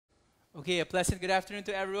Okay, a pleasant good afternoon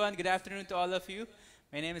to everyone. Good afternoon to all of you.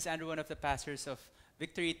 My name is Andrew, one of the pastors of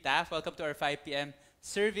Victory Taft. Welcome to our 5 p.m.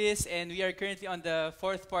 service, and we are currently on the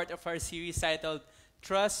fourth part of our series titled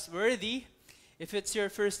Trustworthy. If it's your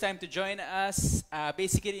first time to join us,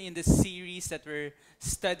 basically in this series that we're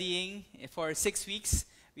studying for 6 weeks,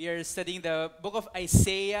 we are studying the book of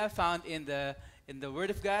Isaiah found in the Word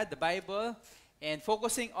of God, the Bible, and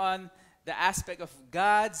focusing on the aspect of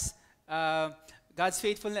God's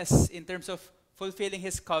faithfulness in terms of fulfilling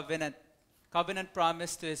His covenant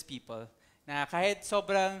promise to His people. Na kahit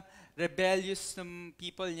sobrang rebellious ng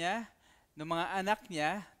people niya, ng mga anak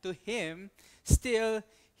niya, to Him, still,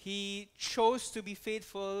 He chose to be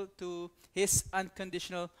faithful to His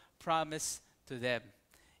unconditional promise to them.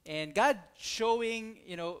 And God showing,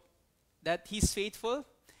 that He's faithful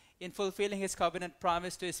in fulfilling His covenant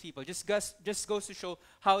promise to His people just goes to show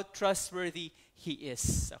how trustworthy He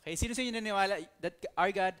is. Okay? Sino sa inyo naniniwala that our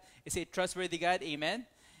God is a trustworthy God? Amen?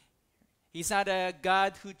 He's not a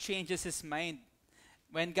God who changes His mind.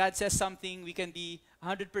 When God says something, we can be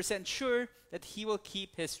 100% sure that He will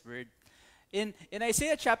keep His word. In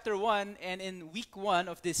Isaiah chapter 1 and in week 1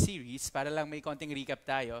 of this series, para lang may konting recap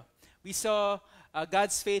tayo, we saw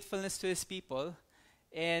God's faithfulness to His people,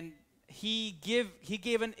 and He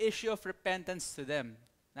gave an issue of repentance to them.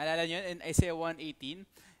 Naalala niyo in Isaiah 1:18,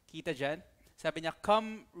 kita dyan? Sabi niya,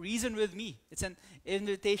 "Come reason with me." It's an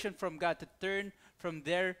invitation from God to turn from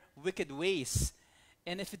their wicked ways.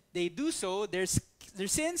 And if they do so, their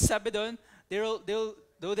sins, sabi doon,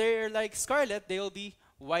 though they're like scarlet, they will be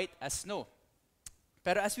white as snow.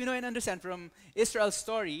 Pero as we know and understand from Israel's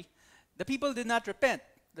story, the people did not repent.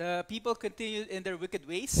 The people continued in their wicked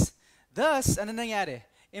ways. Thus, ano nangyari?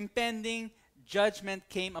 Impending judgment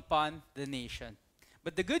came upon the nation.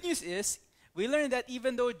 But the good news is, we learned that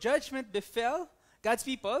even though judgment befell God's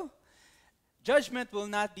people, judgment will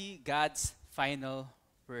not be God's final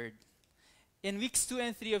word. In weeks 2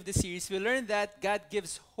 and 3 of the series, we learned that God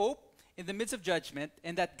gives hope in the midst of judgment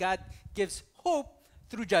and that God gives hope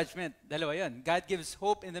through judgment. Dalawa yun. God gives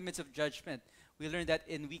hope in the midst of judgment. We learned that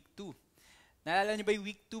in week 2. Naalala niyo ba yung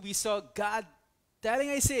week 2, we saw God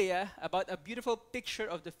telling Isaiah about a beautiful picture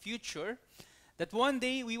of the future, that one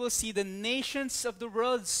day we will see the nations of the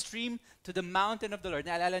world stream to the mountain of the Lord.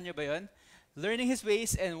 Naalala niyo ba yun? Learning His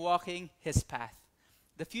ways and walking His path.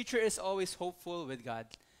 The future is always hopeful with God.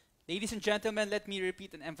 Ladies and gentlemen, let me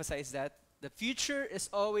repeat and emphasize that. The future is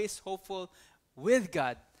always hopeful with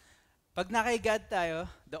God. Pag nakay God tayo,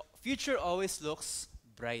 the future always looks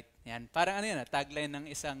bright. Yan. Parang ano yan, tagline ng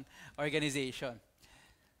isang organization.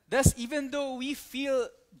 Thus, even though we feel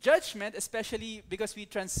judgment, especially because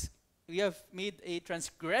we have made a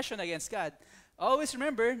transgression against God, always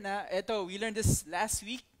remember na we learned this last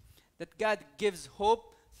week, that God gives hope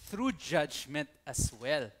through judgment as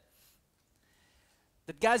well.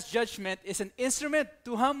 That God's judgment is an instrument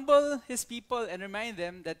to humble His people and remind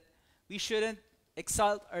them that we shouldn't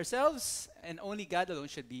exalt ourselves and only God alone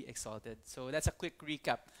should be exalted. So that's a quick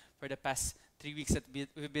recap for the past 3 weeks that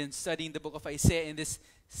we've been studying the book of Isaiah in this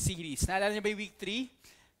series. Naalala niyo ba yung week 3?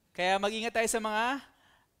 Kaya mag-ingat tayo sa mga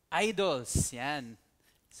idols. Yan.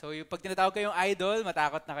 So yung pag tinatawag kayong idol,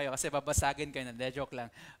 matakot na kayo kasi babasagin kayo. Joke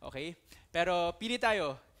lang. Okay? Pero pili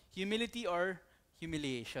tayo, humility or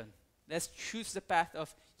humiliation. Let's choose the path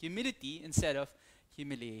of humility instead of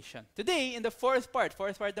humiliation. Today, in the fourth part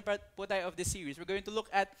na po tayo of this series, we're going to look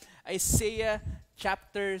at Isaiah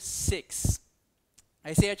chapter 6.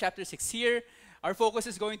 Isaiah chapter 6. Here, our focus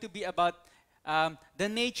is going to be about the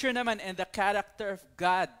nature naman and the character of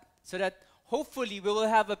God, so that hopefully we will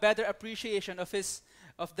have a better appreciation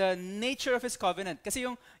of the nature of His covenant. Kasi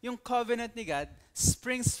yung covenant ni God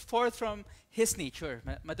springs forth from His nature.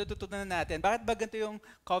 Matututunan natin, bakit ba ganito yung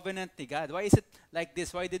covenant ni God? Why is it like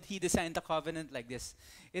this? Why did He design the covenant like this?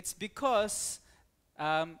 It's because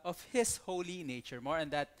of His holy nature. More on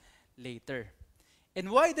that later.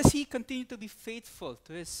 And why does He continue to be faithful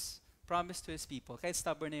to His promise to His people? Kahit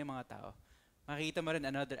stubborn na yung mga tao. Makikita mo rin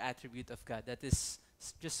another attribute of God that is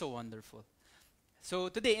just so wonderful. So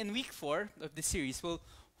today, in week 4 of this series, we'll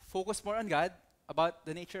focus more on God, about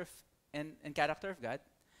the nature and character of God.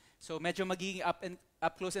 So medyo magiging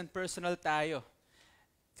up close and personal tayo.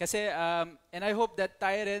 Kasi, and I hope that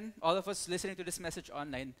tayo rin, all of us listening to this message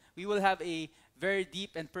online, we will have a very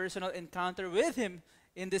deep and personal encounter with Him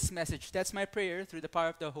in this message. That's my prayer through the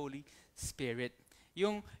power of the Holy Spirit.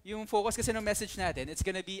 Yung focus kasi ng message natin, it's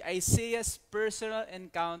gonna be Isaiah's personal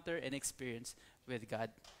encounter and experience with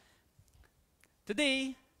God.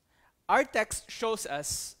 Today, our text shows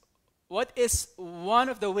us what is one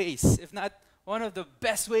of the ways, if not one of the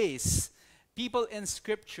best ways, people in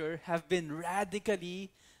Scripture have been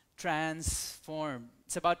radically transformed.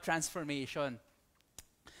 It's about transformation.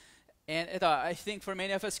 And ito, I think for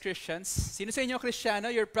many of us Christians, sino sa inyo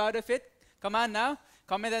Kristiyano, you're proud of it? Come on now.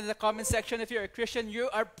 Comment in the comment section if you're a Christian, you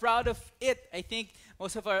are proud of it. I think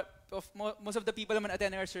most of the people who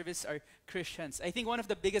attend our service are Christians. I think one of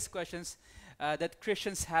the biggest questions that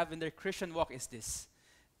Christians have in their Christian walk is this.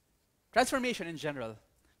 Transformation in general.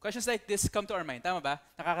 Questions like this come to our mind. Tama ba?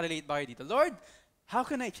 Nakaka-relate ba kayo dito? Lord, how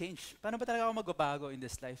can I change? Paano ba talaga ako magbabago in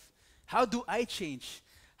this life? How do I change?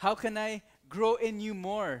 How can I grow in you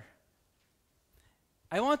more?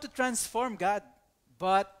 I want to transform, God,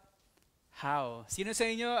 but how? Sino sa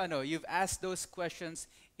inyo, you've asked those questions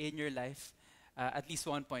in your life at least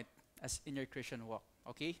one point as in your Christian walk.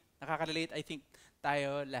 Okay? Nakaka-relate, I think,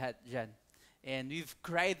 tayo lahat dyan. And we've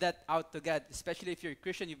cried that out to God, especially if you're a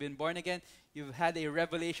Christian, you've been born again, you've had a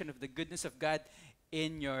revelation of the goodness of God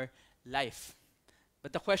in your life.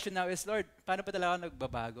 But the question now is, Lord, paano ba talaga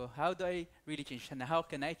nagbabago? How do I really change? And how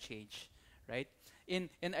can I change? Right? In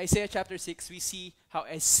Isaiah chapter 6, we see how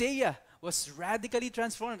Isaiah was radically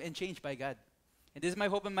transformed and changed by God. And this is my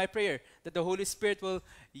hope and my prayer, that the Holy Spirit will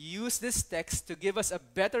use this text to give us a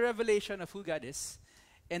better revelation of who God is.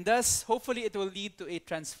 And thus, hopefully, it will lead to a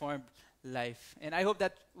transformed life. And I hope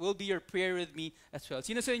that will be your prayer with me as well.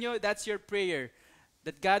 Sino sa inyo, that's your prayer,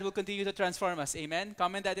 that God will continue to transform us. Amen?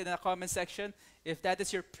 Comment that in the comment section if that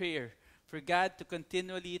is your prayer, for God to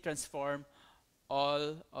continually transform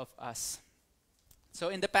all of us. So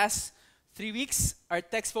in the past 3 weeks, our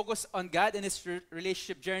text focused on God and His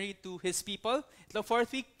relationship journey to His people. Itong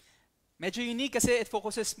fourth week, medyo unique kasi it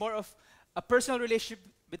focuses more of a personal relationship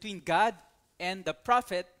between God and the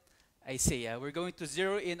prophet Isaiah. We're going to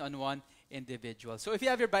zero in on one individual. So if you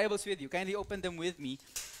have your Bibles with you, kindly open them with me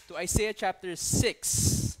to Isaiah chapter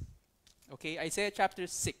 6. Okay, Isaiah chapter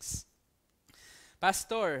 6.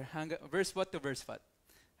 Pastor, verse what to verse what?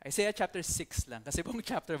 Isaiah chapter 6 lang. Kasi buong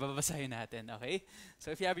chapter babasahin natin, okay? So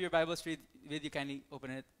if you have your Bibles with you, kindly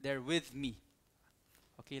open it there with me.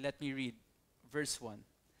 Okay, let me read verse 1.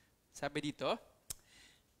 Sabi dito,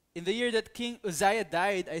 in the year that King Uzziah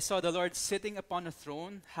died, I saw the Lord sitting upon a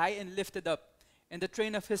throne, high and lifted up, and the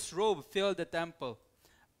train of his robe filled the temple.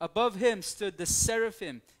 Above him stood the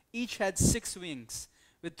seraphim. Each had 6 wings.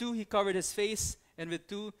 With 2 he covered his face, and with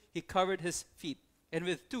 2 he covered his feet, and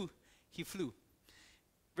with 2 he flew.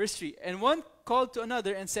 Verse 3, and one called to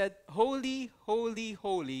another and said, Holy, holy,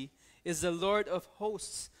 holy is the Lord of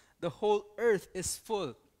hosts. The whole earth is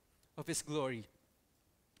full of His glory.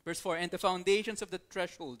 Verse 4, and the foundations of the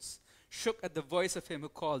thresholds shook at the voice of him who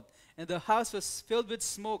called, and the house was filled with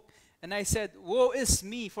smoke. And I said, Woe is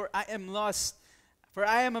me, for I am lost. For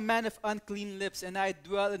I am a man of unclean lips, and I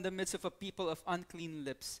dwell in the midst of a people of unclean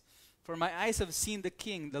lips. For my eyes have seen the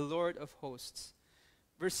King, the Lord of hosts.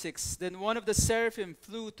 Verse 6, then one of the seraphim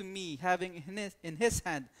flew to me, having in his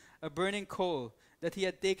hand a burning coal that he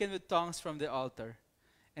had taken with tongs from the altar.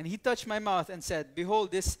 And he touched my mouth and said,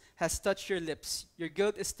 Behold, this has touched your lips. Your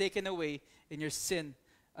guilt is taken away, and your sin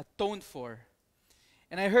atoned for.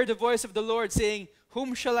 And I heard the voice of the Lord saying,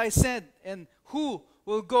 Whom shall I send, and who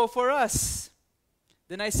will go for us?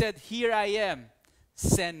 Then I said, Here I am,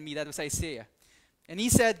 send me. That was Isaiah. And he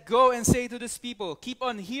said, Go and say to this people, Keep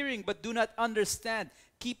on hearing, but do not understand.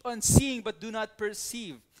 Keep on seeing, but do not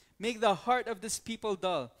perceive. Make the heart of this people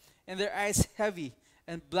dull, and their eyes heavy,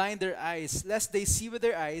 and blind their eyes, lest they see with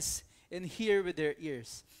their eyes, and hear with their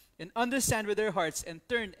ears, and understand with their hearts, and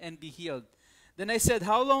turn and be healed. Then I said,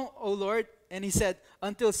 How long, O Lord? And he said,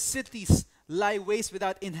 Until cities lie waste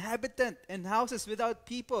without inhabitant, and houses without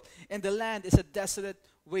people, and the land is a desolate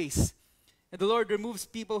waste. And the Lord removes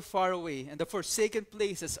people far away, and the forsaken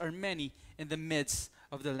places are many in the midst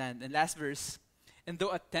of the land. And last verse, and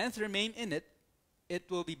though a tenth remain in it, it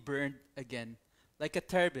will be burned again, like a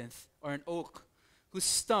terebinth or an oak, whose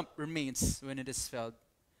stump remains when it is felled.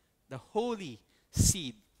 The holy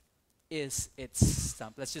seed is its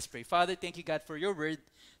stump. Let's just pray. Father, thank you, God, for your word.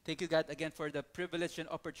 Thank you, God, again, for the privilege and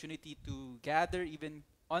opportunity to gather, even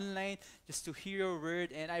online, just to hear your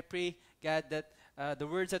word. And I pray, God, that the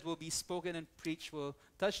words that will be spoken and preached will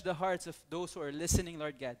touch the hearts of those who are listening,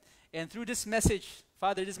 Lord God. And through this message,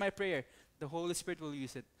 Father, this is my prayer, the Holy Spirit will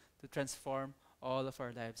use it to transform all of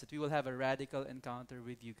our lives, that we will have a radical encounter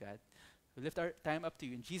with you, God. We lift our time up to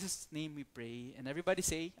you. In Jesus' name we pray. And everybody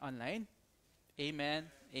say online, Amen,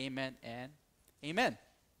 Amen, and Amen.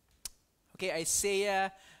 Okay,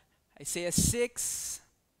 Isaiah 6.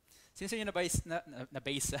 Sino yung nabasa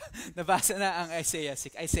na ang Isaiah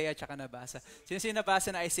 6? Isaiah tsaka nabasa. Sino yung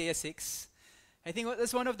nabasa na Isaiah 6? I think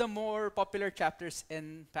that's one of the more popular chapters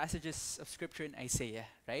and passages of Scripture in Isaiah,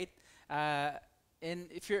 right?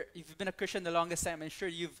 And if you've been a Christian the longest time, I'm sure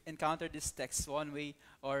you've encountered this text one way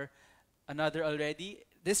or another already.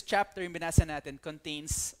 This chapter in binasa natin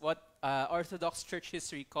contains what Orthodox Church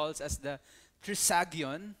history calls as the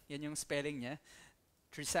Trisagion. Yan yung spelling niya.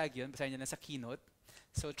 Trisagion, basahin niyo na sa keynote.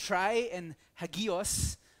 So, tri and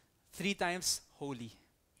hagios, 3 times holy.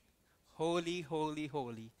 Holy, holy,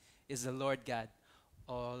 holy is the Lord God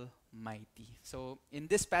Almighty. So, in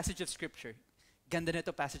this passage of Scripture, ganda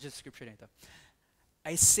nito passage of Scripture nito,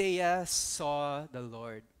 Isaiah saw the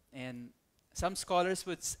Lord. And some scholars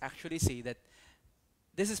would actually say that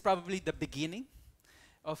this is probably the beginning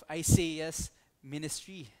of Isaiah's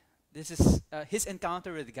ministry. This is his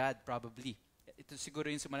encounter with God, probably. Ito siguro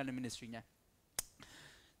yung sumala ng ministry niya.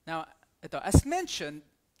 Now, ito, as mentioned,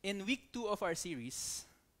 in week 2 of our series,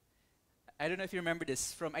 I don't know if you remember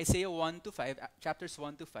this, from Isaiah 1 to 5, chapters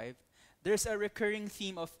 1 to 5, there's a recurring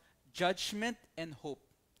theme of judgment and hope.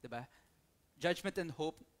 Diba? Judgment and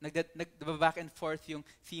hope. Nagbaback and forth yung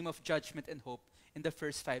theme of judgment and hope in the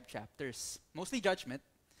first 5 chapters. Mostly judgment.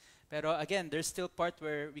 Pero again, there's still part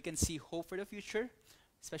where we can see hope for the future,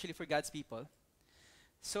 especially for God's people.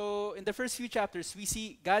 So in the first few chapters, we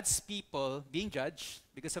see God's people being judged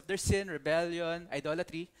because of their sin, rebellion,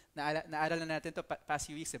 idolatry. Naaral na natin to past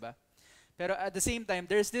few weeks, diba? Pero at the same time,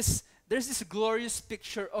 there's this glorious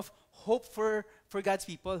picture of hope for God's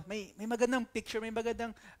people. May magandang picture, may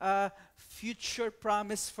magandang future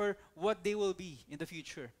promise for what they will be in the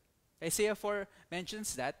future. Isaiah 4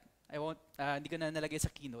 mentions that. I won't, hindi ko na nalagay sa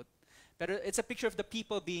keynote. Pero it's a picture of the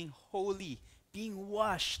people being holy, being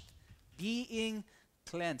washed, being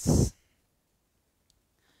cleansed.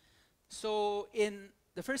 So in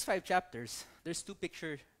the first 5 chapters, there's 2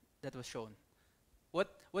 pictures that was shown.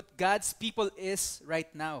 What God's people is right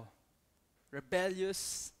now.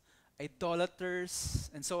 Rebellious, idolaters,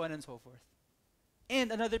 and so on and so forth.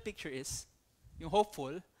 And another picture is, yung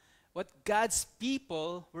hopeful, what God's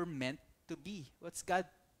people were meant to be. What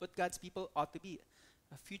God's people ought to be.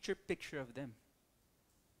 A future picture of them.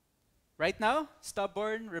 Right now,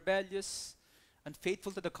 stubborn, rebellious,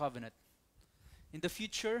 unfaithful to the covenant. In the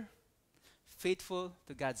future, faithful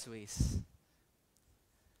to God's ways.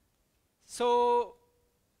 So,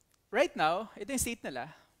 right now, ito yung state nila,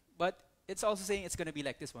 but it's also saying it's going to be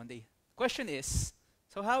like this one day. Question is,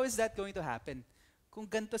 so how is that going to happen? Kung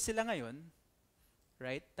ganito sila ngayon,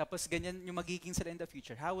 right? Tapos ganyan yung magiging sila in the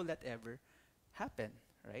future, how will that ever happen,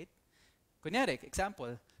 right? Kunyari,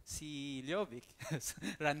 example, si Leovic,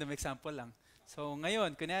 random example lang. So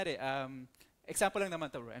ngayon, kunyari, example lang naman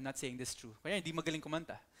to, bro. I'm not saying this true. Kunyari, hindi magaling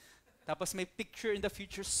kumanta. Tapos may picture in the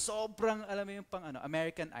future, sobrang, alam mo yung pang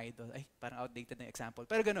American Idol. Ay, parang outdated na yung example.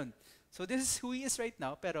 Pero ganun. So this is who he is right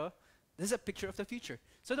now, pero this is a picture of the future.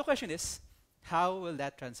 So the question is, how will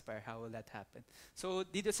that transpire? How will that happen? So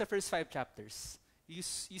dito sa first 5 chapters, you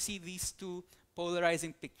see these 2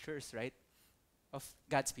 polarizing pictures, right, of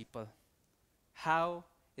God's people. How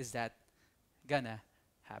is that gonna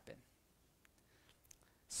happen?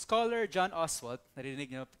 Scholar John Oswalt, narinig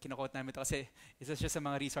niyo, kinukot namin ito kasi isa siya sa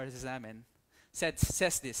mga resources namin,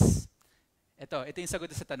 says this. Ito yung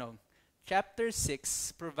sagot sa tanong. Chapter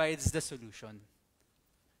 6 provides the solution.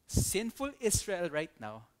 Sinful Israel right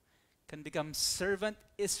now can become servant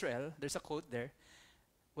Israel, there's a quote there,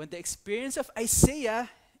 when the experience of Isaiah,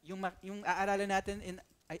 yung aaralan natin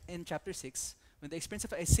in chapter 6, when the experience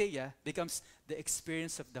of Isaiah becomes the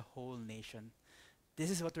experience of the whole nation. This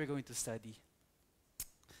is what we're going to study.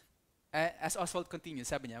 As Oswald continues,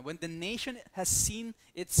 sabi niya, when the nation has seen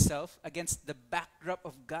itself against the backdrop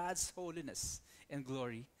of God's holiness and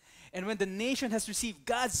glory, and when the nation has received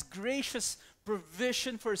God's gracious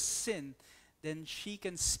provision for sin, then she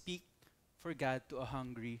can speak for God to a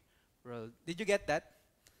hungry world. Did you get that?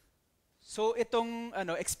 So itong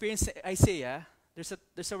experience Isaiah,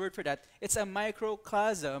 there's a word for that. It's a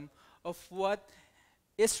microcosm of what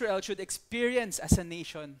Israel should experience as a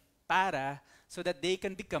nation so that they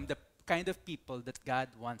can become the kind of people that God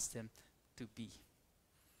wants them to be.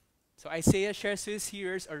 So Isaiah shares to his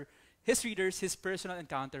hearers or his readers his personal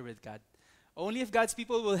encounter with God. Only if God's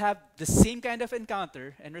people will have the same kind of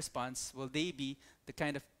encounter and response will they be the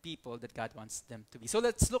kind of people that God wants them to be. So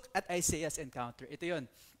let's look at Isaiah's encounter. Ito yun,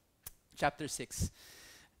 chapter 6.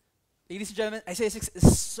 Ladies and gentlemen, Isaiah 6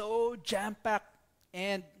 is so jam-packed.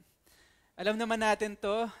 And alam naman natin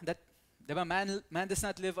to, that diba, man does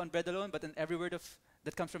not live on bread alone, but on every word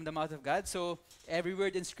that comes from the mouth of God. So every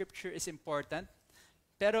word in Scripture is important.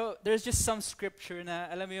 Pero there's just some Scripture na,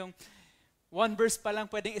 alam mo yung, one verse pa lang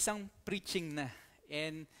pwedeng isang preaching na.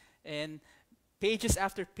 And pages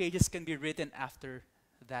after pages can be written after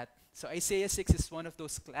that. So Isaiah 6 is one of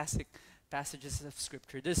those classic passages of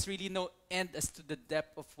Scripture. There's really no end as to the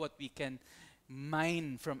depth of what we can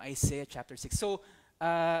mine from Isaiah chapter 6. So,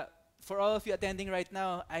 for all of you attending right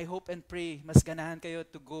now, I hope and pray mas ganahan kayo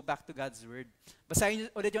to go back to God's Word. Basahin niyo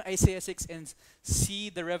ulit yung Isaiah 6 and see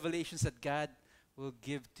the revelations that God will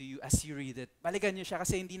give to you as you read it. Balikan niyo siya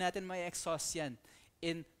kasi hindi natin ma-exhaust yan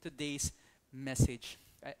in today's message.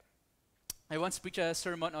 I once preached a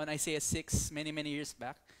sermon on Isaiah 6 many years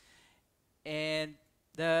back. And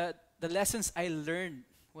the lessons I learned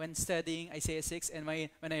when studying Isaiah 6 and when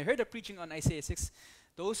I heard the preaching on Isaiah 6,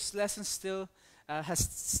 those lessons has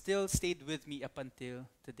still stayed with me up until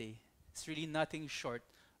today. It's really nothing short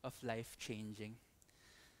of life-changing.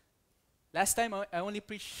 Last time, I only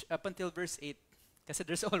preached up until verse 8 kasi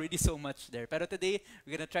there's already so much there. Pero today,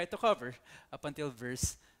 we're going to try to cover up until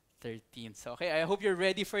verse 13. So, okay, I hope you're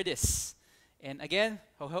ready for this. And again,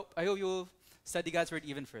 I hope you'll study God's Word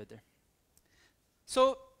even further.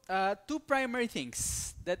 So, two primary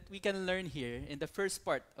things that we can learn here in the first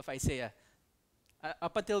part of Isaiah,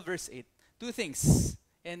 up until verse 8. Two things,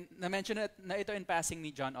 and na-mention na ito in passing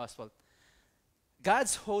ni John Oswald.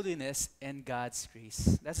 God's holiness and God's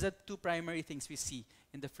grace. That's the two primary things we see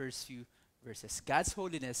in the first few verses. God's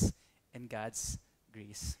holiness and God's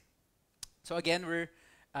grace. So again, we're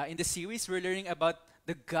in the series, we're learning about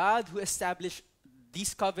the God who established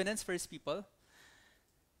these covenants for His people,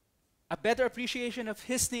 a better appreciation of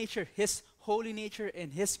His nature, His holy nature,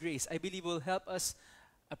 and His grace, I believe will help us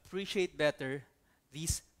appreciate better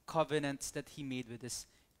these covenants that He made with His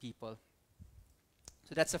people.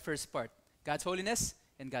 So that's the first part, God's holiness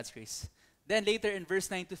and God's grace. Then later in verse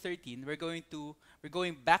 9 to 13, we're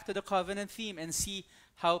going back to the covenant theme and see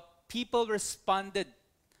how people responded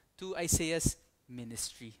to Isaiah's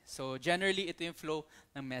ministry. So generally, ito yung flow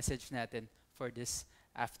ng message natin for this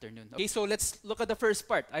afternoon. Okay, so let's look at the first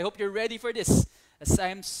part. I hope you're ready for this, as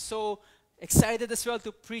I'm so excited as well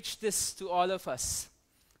to preach this to all of us.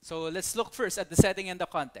 So let's look first at the setting and the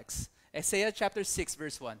context. Isaiah chapter 6,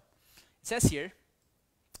 verse 1. It says here,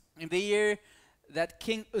 in the year that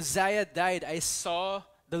King Uzziah died, I saw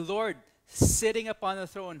the Lord sitting upon a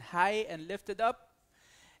throne, high and lifted up,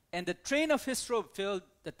 and the train of His robe filled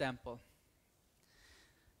the temple.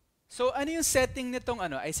 So ano yung setting nitong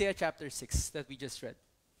Isaiah chapter 6 that we just read?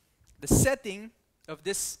 The setting of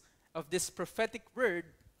this prophetic word,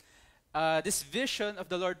 this vision of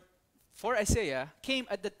the Lord for Isaiah came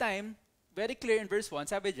at the time, very clear in verse 1,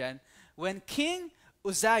 sabi dyan, when King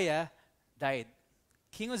Uzziah died.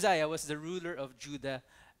 King Uzziah was the ruler of Judah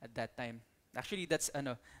at that time. Actually, that's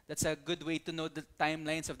a good way to know the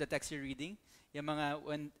timelines of the text you're reading. Yung mga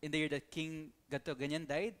when in the year that King gato ganyan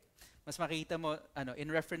died, mas makikita mo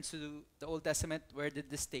in reference to the Old Testament, where did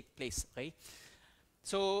this take place, okay?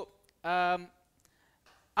 So,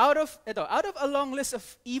 out of a long list of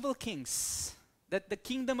evil kings that the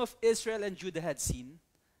kingdom of Israel and Judah had seen,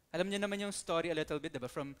 alam niyo naman yung story a little bit, diba?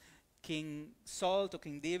 From King Saul to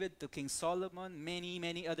King David to King Solomon,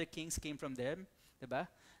 many other kings came from them, diba?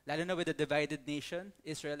 Lalo na with the divided nation,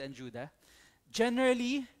 Israel and Judah.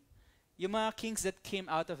 Generally, yung mga kings that came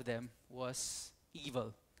out of them was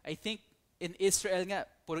evil. I think in Israel nga,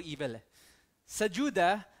 puro evil eh. Sa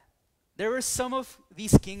Judah, there were some of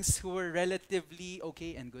these kings who were relatively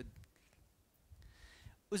okay and good.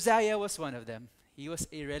 Uzziah was one of them. He was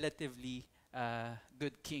a relatively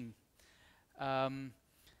good king.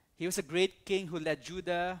 He was a great king who led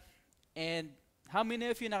Judah. And how many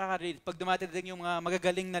of you nakaka-read? Pag dumadating yung mga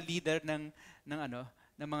magagaling na leader ng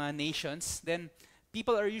mga nations, then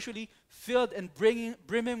people are usually filled and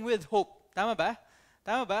brimming with hope. Tama ba?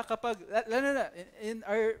 Tama ba? Kapag, in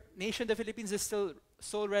our nation, the Philippines is still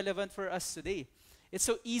so relevant for us today. It's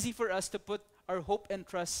so easy for us to put our hope and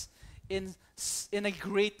trust in a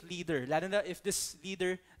great leader. Lalo na if this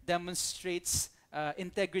leader demonstrates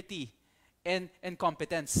integrity and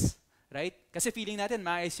competence. Right? Kasi feeling natin,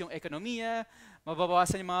 maayos yung ekonomiya,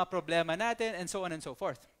 mababawasan yung mga problema natin, and so on and so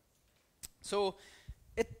forth. So,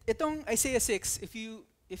 itong Isaiah 6,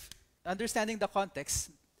 if understanding the context,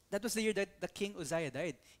 that was the year that the King Uzziah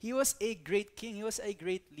died. He was a great king. He was a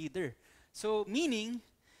great leader. So, meaning,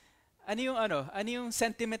 ano yung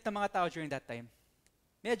sentiment ng mga tao during that time?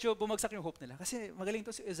 Medyo bumagsak yung hope nila. Kasi magaling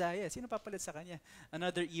to si Uzziah. Sino papalit sa kanya?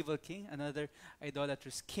 Another evil king, another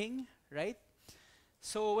idolatrous king, right?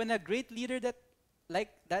 So, when a great leader like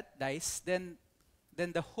that dies, then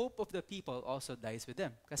the hope of the people also dies with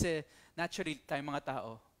them. Kasi naturally, tayong mga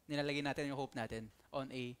tao, nilalagay natin yung hope natin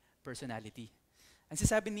on a personality. Ang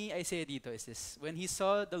sinasabi ni Isaiah dito is this: when he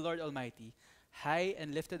saw the Lord Almighty, high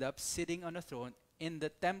and lifted up, sitting on a throne in the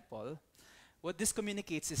temple, what this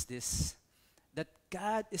communicates is this, that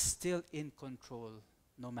God is still in control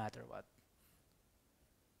no matter what.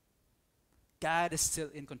 God is still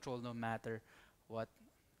in control no matter what.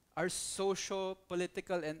 Our social,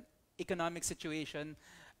 political, and economic situation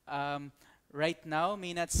um, right now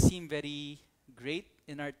may not seem very great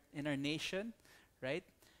in our nation, right?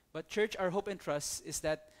 But church, our hope and trust is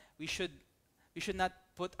that we should we should not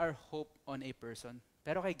put our hope on a person,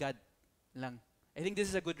 pero kay God lang. I think this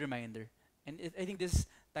is a good reminder, and I think this is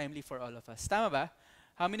timely for all of us. Tama ba?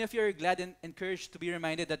 How many of you are glad and encouraged to be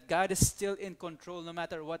reminded that God is still in control no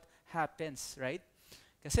matter what happens, right?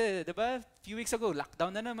 Kasi, di ba, few weeks ago,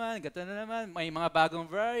 lockdown na naman, gato na naman, may mga bagong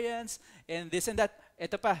variants, and this and that.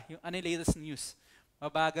 Ito pa, yung ano yung latest news.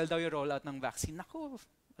 Mabagal daw yung rollout ng vaccine. Naku,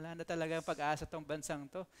 wala na talaga pag-asa tong bansang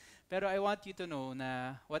to. Pero I want you to know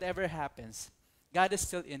na whatever happens, God is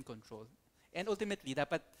still in control. And ultimately,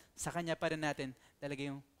 dapat sa Kanya pa rin natin talaga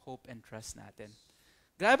yung hope and trust natin.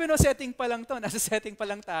 Grabe no, setting pa lang to. Nasa setting pa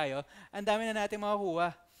lang tayo. Ang dami na natin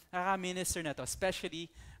makukuha. Nakaka-minister na to, especially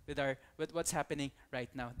with what's happening right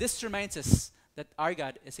now. This reminds us that our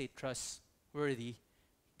God is a trustworthy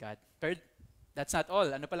God. But that's not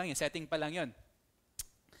all. Ano pa lang yun? Setting pa lang yun.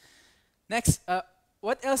 Next,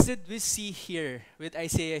 what else did we see here with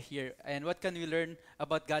Isaiah here? And what can we learn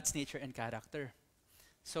about God's nature and character?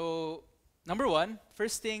 So, number one,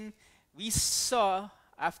 first thing we saw,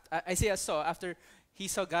 Isaiah saw after he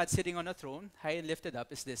saw God sitting on a throne, high and lifted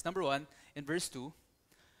up, is this. Number one, in verse 2,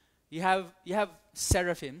 you have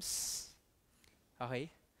seraphims. Okay?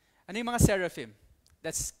 Ano yung mga seraphim?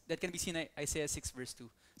 That can be seen in Isaiah 6 verse 2.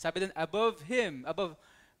 Sabi dun, above him,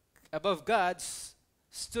 above God,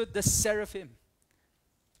 stood the seraphim.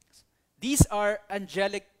 These are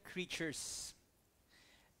angelic creatures.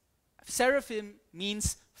 Seraphim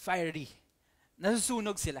means fiery.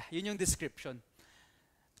 Nasusunog sila. Yun yung description.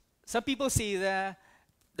 Some people say that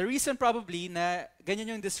the reason probably na ganyan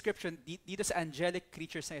yung description dito sa angelic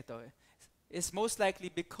creatures na ito is most likely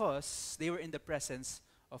because they were in the presence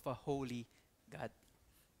of a holy God.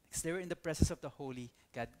 Because they were in the presence of the holy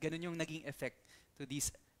God. Ganun yung naging effect to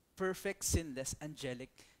these perfect, sinless, angelic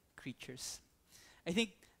creatures. I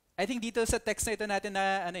think dito sa text na ito natin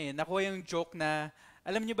na nakuha yung joke na,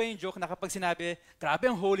 alam niyo ba yung joke na kapag sinabi, grabe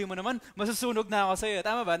ang holy mo naman, masusunog na ako sa'yo.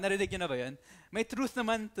 Tama ba? Narinig niyo na ba yun? May truth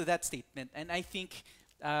naman to that statement. And I think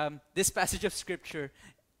this passage of Scripture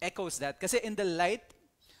echoes that. Kasi in the light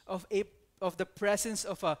of the presence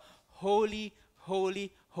of a holy,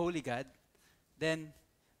 holy, holy God, then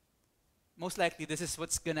most likely this is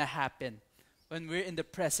what's gonna happen when we're in the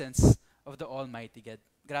presence of the Almighty God.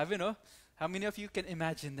 Grabe, no? How many of you can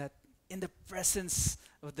imagine that? In the presence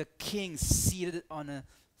of the King seated on a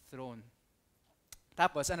throne.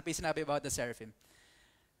 Tapos, ano pa yung sinabi about the seraphim?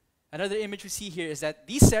 Another image we see here is that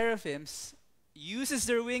these seraphims uses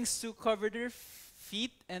their wings to cover their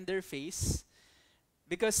feet and their face,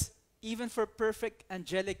 because even for perfect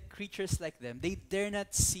angelic creatures like them, they dare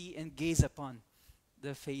not see and gaze upon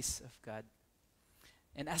the face of God.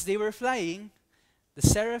 And as they were flying, the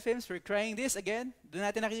seraphims were crying this again. Doon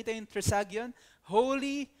natin nakita yung trisagyon.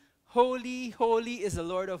 Holy, holy, holy is the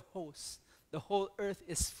Lord of hosts. The whole earth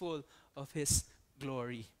is full of His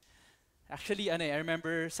glory. Actually, I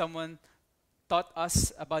remember someone taught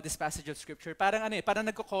us about this passage of Scripture. Parang parang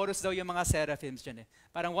nagko-chorus daw yung mga seraphims dyan.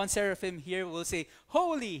 Parang one seraphim here will say,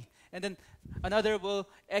 holy, and then another will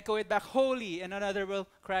echo it back, holy, and another will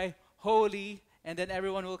cry, holy, and then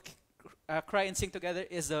everyone will cry and sing together,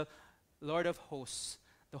 is the Lord of hosts.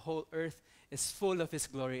 The whole earth is full of His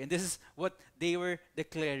glory. And this is what they were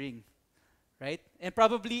declaring. Right? And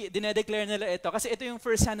probably, dinedeclare nila ito kasi ito yung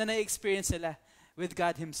first hand na na-experience nila with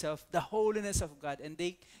God Himself, the holiness of God. And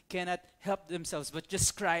they cannot help themselves but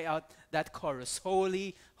just cry out that chorus,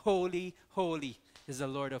 holy, holy, holy is the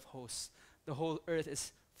Lord of hosts. The whole earth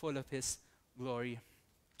is full of His glory.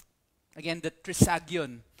 Again, the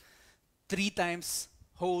trisagyon, 3 times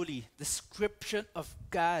holy, description of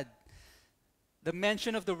God. The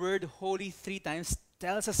mention of the word holy 3 times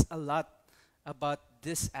tells us a lot about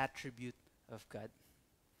this attribute of God.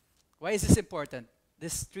 Why is this important?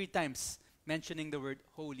 This 3 times mentioning the word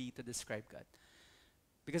holy to describe God.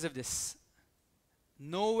 Because of this.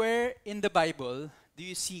 Nowhere in the Bible do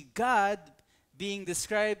you see God being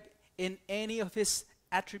described in any of His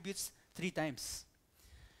attributes 3 times.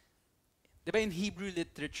 Diba in Hebrew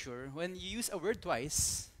literature, when you use a word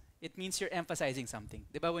twice, it means you're emphasizing something.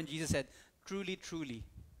 Diba when Jesus said, truly, truly,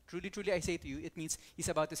 truly, truly I say to you, it means He's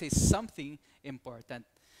about to say something important.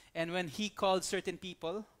 And when He called certain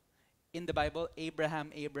people in the Bible, Abraham,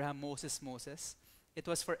 Abraham, Moses, Moses, it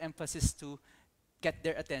was for emphasis to get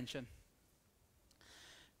their attention.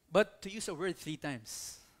 But to use a word 3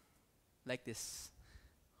 times, like this,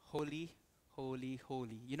 holy, holy,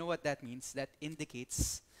 holy. You know what that means? That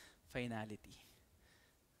indicates finality.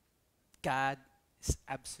 God is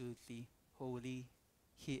absolutely holy.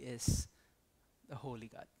 He is the holy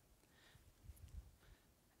God.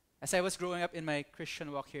 As I was growing up in my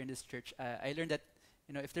Christian walk here in this church, I learned that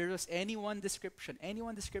if there was any one description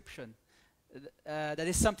that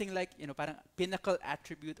is something like parang pinnacle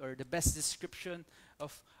attribute or the best description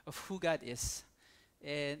of who God is,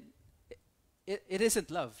 and it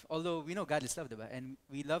isn't love. Although we know God is love, diba? And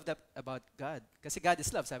we love that about God. Kasi God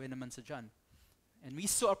is love, sabi naman sa John. And we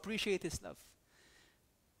so appreciate His love.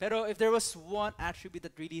 Pero if there was one attribute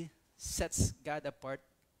that really sets God apart,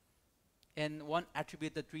 and one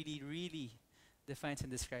attribute that really, really defines and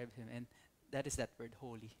describes Him, and that is that word,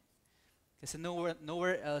 holy. Kasi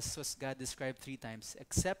nowhere else was God described 3 times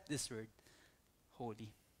except this word,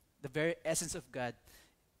 holy. The very essence of God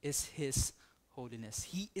is His holiness.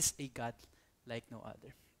 He is a God like no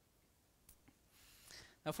other.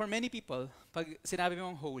 Now, for many people, pag sinabi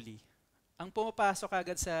mong holy, ang pumapasok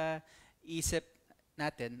agad sa isip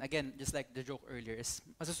natin, again, just like the joke earlier, is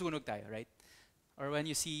masusunog tayo, right? Or when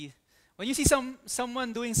you see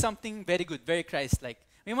someone doing something very good, very Christ-like.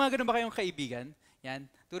 May mga ganun ba kayong kaibigan? Yan,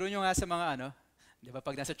 turo nyo nga sa mga di ba,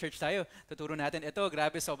 pag nasa church tayo, tuturo natin, ito,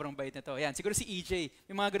 grabe, sobrang bait nito. Yan, siguro si EJ,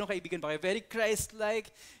 may mga ganun kaibigan ba kayo? Very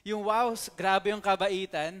Christ-like, yung wow, grabe yung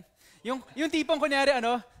kabaitan. Yung tipong kunyari,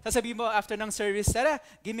 sasabihin mo after ng service, tara,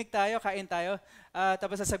 gimmick tayo, kain tayo.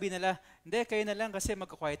 Tapos sasabihin nila, hindi, kayo na lang kasi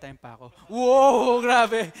magka-quiet time pa ako. Wow,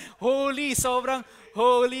 grabe. Holy, sobrang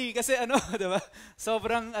holy. Kasi di ba?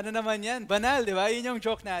 Sobrang naman yan, banal, di ba? Yun yung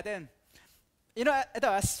joke natin. Ito,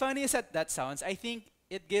 as funny as that sounds, I think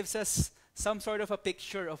it gives us some sort of a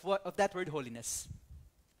picture of that word holiness.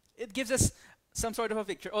 It gives us some sort of a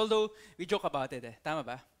picture, although we joke about it. Tama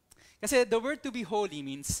ba? Kasi the word to be holy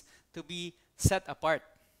means to be set apart.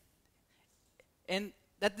 And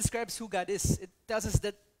that describes who God is. It tells us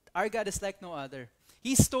that our God is like no other.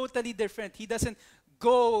 He's totally different. He doesn't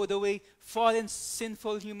go the way fallen,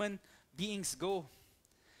 sinful human beings go.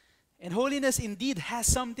 And holiness indeed has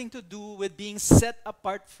something to do with being set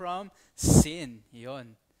apart from sin.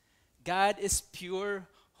 Yon. God is pure,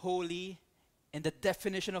 holy, and the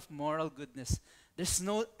definition of moral goodness. There's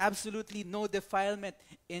absolutely no defilement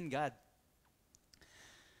in God.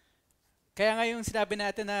 Kaya nga yung sinabi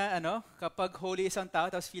natin na kapag holy isang tao,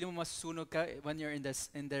 tapos feeling mo masusunog ka when you're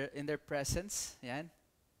in their presence, yan.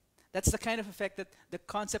 That's the kind of effect that the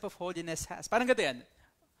concept of holiness has. Parang ganito yan.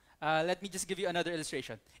 Let me just give you another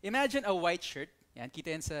illustration. Imagine a white shirt. Yan, kita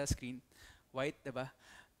yan sa screen. White, diba?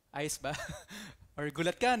 Ayos ba? Or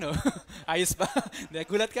gulat ka, no? Ayos ba?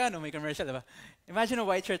 Gulat ka, no? May commercial, diba? Imagine a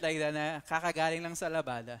white shirt like that na kakagaling lang sa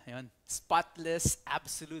labada. Yan. Spotless,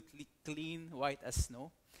 absolutely clean, white as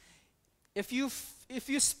snow. If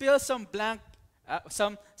you spill some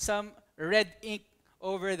some red ink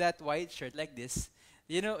over that white shirt like this,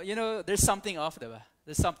 there's something off, diba?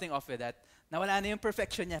 There's something off with that. Nawala na yung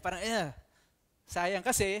perfection niya. Parang, sayang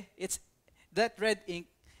kasi that red ink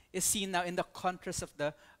is seen now in the contrast of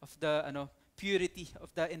the purity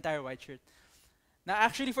of the entire white shirt. Now,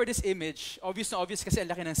 actually, for this image, obvious na obvious kasi ang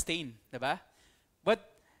laki ng stain, diba?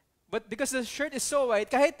 But because the shirt is so white,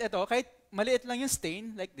 kahit maliit lang yung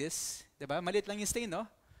stain like this, diba? Maliit lang yung stain, no?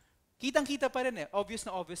 Kitang-kita pa rin Obvious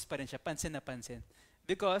na obvious pa rin siya. Pansin na pansin.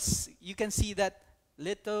 Because you can see that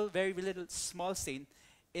very little small stain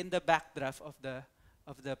in the backdraft of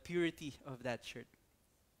the purity of that shirt.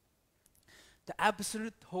 The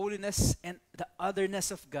absolute holiness and the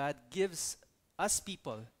otherness of God gives us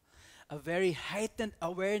people a very heightened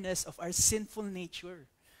awareness of our sinful nature.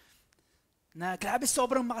 Na grabe,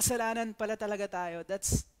 sobrang makasalanan pala talaga tayo.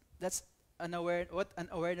 That's what an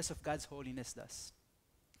awareness of God's holiness does.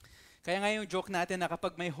 Kaya nga yung joke natin na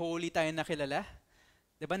kapag may holy tayo nakilala,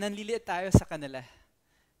 di ba nanliliit tayo sa kanila?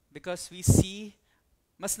 Because we see,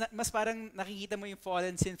 mas parang nakikita mo yung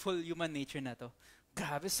fallen, sinful human nature na to.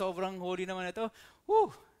 Grabe, sobrang holy naman ito.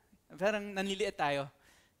 Woo! Parang nanliliit tayo.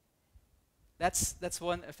 That's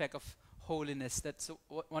one effect of holiness. That's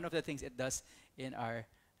one of the things it does in our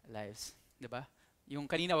lives. Diba? Yung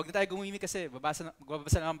kanina, wag na tayo gumimik kasi babasa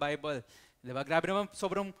na ang Bible. Diba? Grabe naman,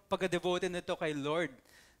 sobrang pagka-devoted nito kay Lord.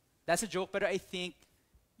 That's a joke, pero I think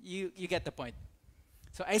you get the point.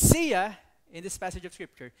 So Isaiah, in this passage of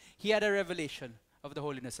Scripture, he had a revelation of the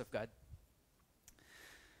holiness of God.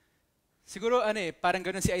 Siguro, parang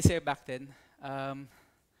ganun si Isaiah back then.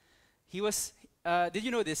 Did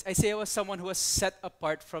you know this? Isaiah was someone who was set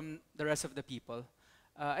apart from the rest of the people.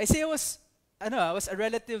 Isaiah was a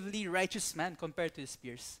relatively righteous man compared to his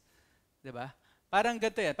peers. Diba? Parang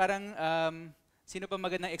ganito yan. Parang, sino pa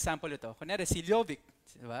magandang example ito? Kunyari, si Jovic.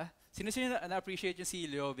 Diba? Sino na-appreciate yung si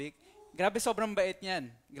Jovic? grabe sobrang bait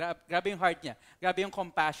niyan. Grabe yung heart niya. Grabe yung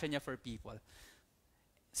compassion niya for people.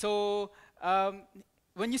 So,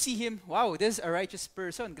 when you see him, wow, this is a righteous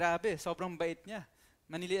person. Grabe, sobrang bait niya.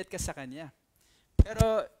 Maniliit ka sa kanya.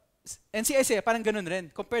 Pero, and si Isaiah, parang ganun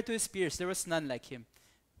rin. Compared to his peers, there was none like him.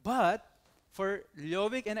 But, for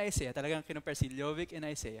Lovic and Isaiah, talagang kinumpare si Lovic and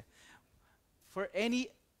Isaiah, for any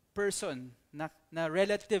person na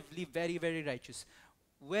relatively very, very righteous,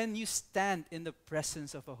 when you stand in the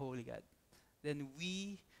presence of a holy God, then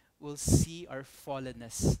we will see our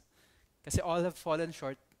fallenness. Kasi all have fallen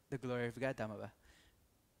short the glory of God, tama ba?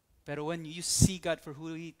 Pero when you see God for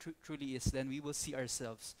who He truly is, then we will see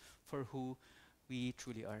ourselves for who we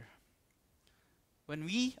truly are. When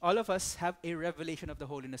we, all of us, have a revelation of the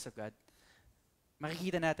holiness of God,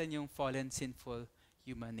 makikita natin yung fallen, sinful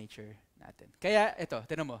human nature natin. Kaya, ito,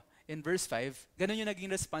 tinan mo, in verse 5, ganun yung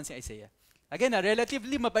naging response ni Isaiah. Again,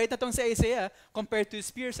 relatively mabait na tong si Isaiah compared to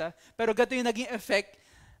his peers, pero ganito yung naging effect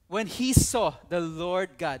when he saw the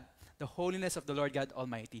Lord God, the holiness of the Lord God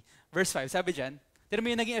Almighty. Verse 5, sabi dyan, tinan mo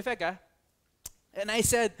yung naging effect, And I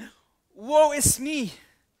said, woe is me!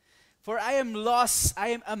 For I am lost, I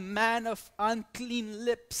am a man of unclean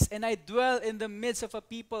lips, and I dwell in the midst of a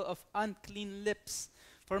people of unclean lips.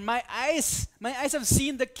 For my eyes have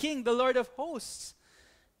seen the King, the Lord of hosts.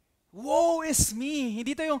 Woe is me!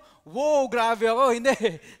 Hindi to yung, woe, grabe ako.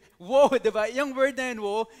 Hindi. Woe, diba? Yung word na yun,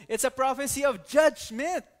 woe, it's a prophecy of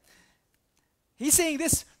judgment. He's saying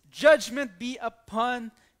this, judgment be upon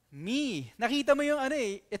me. Nakita mo yung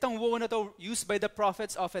itong woe na to used by the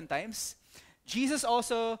prophets oftentimes. Jesus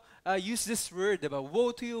also used this word, diba?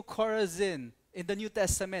 Woe to you, Chorazin, in the New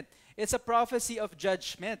Testament. It's a prophecy of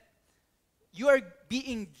judgment. You are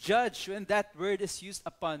being judged when that word is used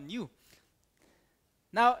upon you.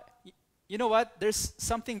 Now, you know what? There's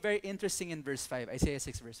something very interesting in verse 5, Isaiah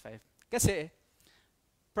 6 verse 5. Kasi,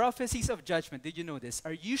 prophecies of judgment, did you know this,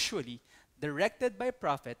 are usually directed by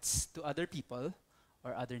prophets to other people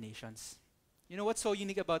or other nations. You know what's so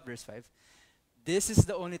unique about verse 5? This is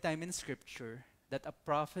the only time in Scripture that a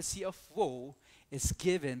prophecy of woe is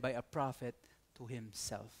given by a prophet to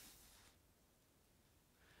himself.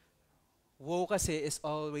 Woe kasi is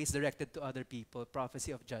always directed to other people,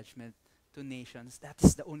 prophecy of judgment to nations. That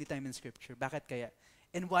is the only time in Scripture. Bakit kaya?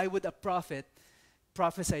 And why would a prophet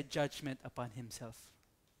prophesy judgment upon himself?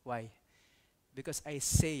 Why? Because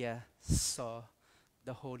Isaiah saw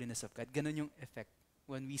the holiness of God. Ganun yung effect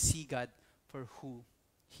when we see God for who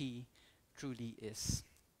He truly is.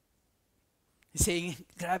 He's saying,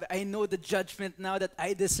 grabe, I know the judgment now that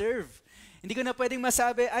I deserve. Hindi ko na pwedeng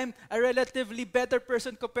masabi, I'm a relatively better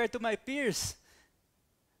person compared to my peers.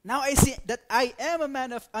 Now I see that I am a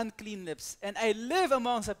man of unclean lips and I live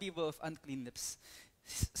amongst a people of unclean lips.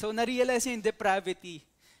 So na-realize niya yung depravity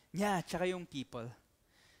niya tsaka yung people.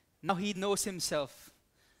 Now he knows himself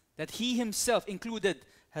that he himself included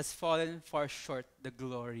has fallen far short the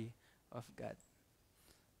glory of God.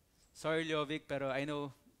 Sorry, Lovic, pero I know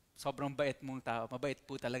sobrang bait mong tao. Mabait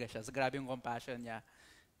po talaga siya. So, grabe yung compassion niya.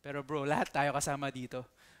 Pero bro, lahat tayo kasama dito.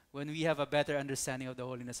 When we have a better understanding of the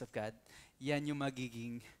holiness of God, yan yung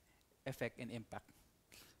magiging effect and impact.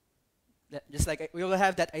 Just like we will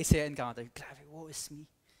have that Isaiah encounter. Grabe, woe is me.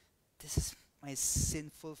 This is my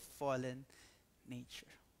sinful, fallen nature.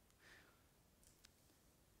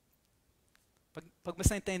 Pag mas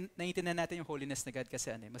naiintindihan natin yung holiness na God kasi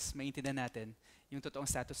mas maintindihan natin yung totoong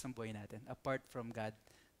status ng buhay natin apart from God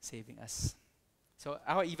saving us. So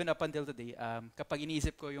ako even up until today, kapag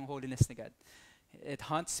iniisip ko yung holiness ni God, it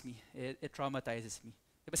haunts me, it traumatizes me.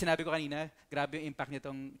 Diba sinabi ko kanina, grabe yung impact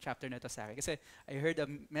nitong chapter na ito sa akin. Kasi I heard a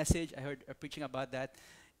message, I heard a preaching about that,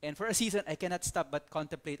 and for a season, I cannot stop but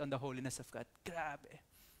contemplate on the holiness of God. Grabe.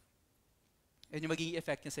 And yung magiging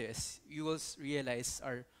effect niya sa'yo is, you will realize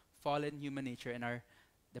our fallen human nature and our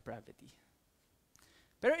depravity.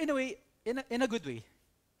 Pero in a way, in a good way.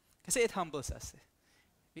 Kasi it humbles us.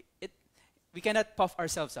 We cannot puff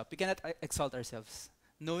ourselves up. We cannot exalt ourselves.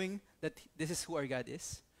 Knowing that this is who our God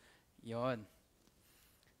is. Yon.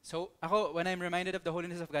 So, ako, when I'm reminded of the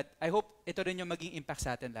holiness of God, I hope ito rin yung maging impact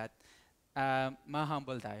sa atin lahat.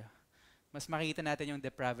 Ma-humble tayo. Mas makikita natin yung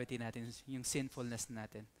depravity natin, yung sinfulness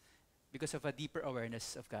natin. Because of a deeper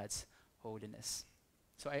awareness of God's holiness.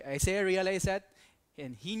 So Isaiah realized that,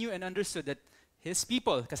 and he knew and understood that his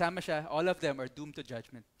people, kasama siya, all of them are doomed to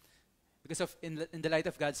judgment. Because of, in the light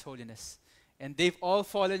of God's holiness. And they've all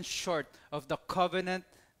fallen short of the covenant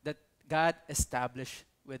that God established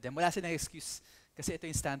with them. Wala silang excuse. Kasi ito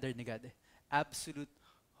yung standard ni God. Absolute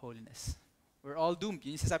holiness. We're all doomed.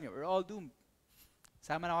 Yun yung sasabi niya, we're all doomed.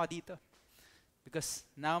 Sama na ako dito. Because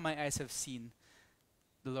now my eyes have seen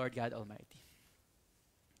the Lord God Almighty.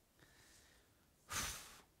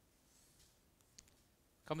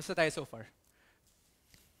 Kamusta tayo so far?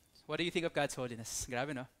 What do you think of God's holiness?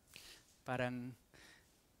 Grabe, no? Parang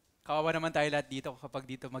kawawa naman tayo lahat dito kapag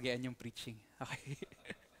dito mag-ian yung preaching. Okay?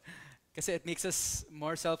 Kasi it makes us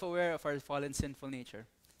more self-aware of our fallen sinful nature.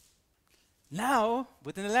 Now,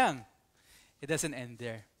 buti na lang, it doesn't end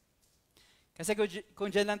there. Kasi kung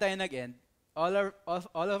dyan lang tayo nag-end, all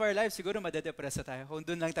of our lives siguro madedepressa tayo. Kung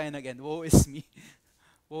doon lang tayo nag-end, woe is me.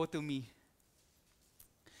 Woe to me.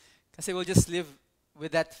 Kasi we'll just live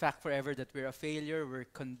with that fact forever that we're a failure, we're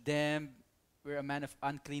condemned, we're a man of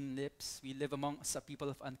unclean lips. We live amongst a people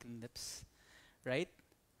of unclean lips. Right?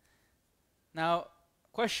 Now,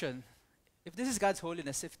 question. If this is God's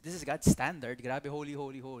holiness, if this is God's standard, grabe, holy,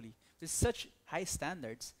 holy, holy. This is such high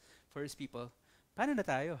standards for His people. Paano na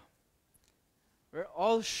tayo? We're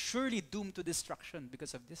all surely doomed to destruction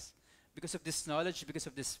because of this knowledge, because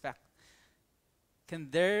of this fact. Can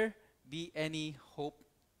there be any hope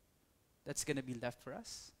that's gonna be left for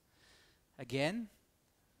us? Again,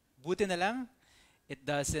 buti na lang, it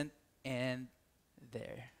doesn't end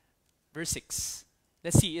there. Verse 6.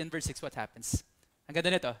 Let's see in verse 6 what happens. Ang ganda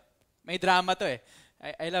nito. May drama to eh.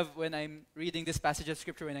 I love when I'm reading this passage of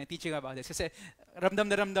scripture, when I'm teaching about this. Kasi ramdam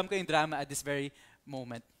na ramdam ko yung drama at this very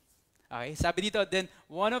moment. Okay, sabi dito, then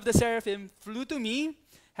one of the seraphim flew to me,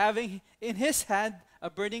 having in his hand a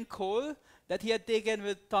burning coal that he had taken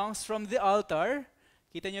with tongs from the altar.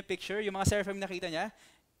 Kita niyo yung picture, yung mga seraphim nakita niya.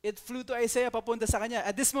 It flew to Isaiah, papunta sa kanya.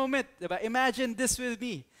 At this moment, diba, imagine this with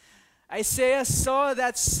me. Isaiah saw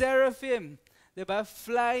that seraphim, diba,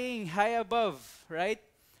 flying high above, right?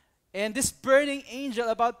 And this burning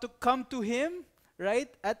angel about to come to him,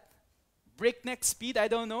 right? At breakneck speed,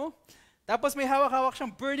 I don't know. Tapos may hawak-hawak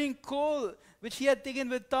siyang burning coal, which he had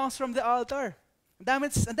taken with tongs from the altar. Ang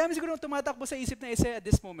dami siguro tumatakbo sa isip na Isaiah at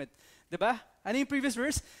this moment. Diba? Ano yung previous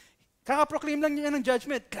verse? Kaka-proclaim lang niya ng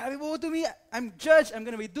judgment. Grabe po to me. I'm judged. I'm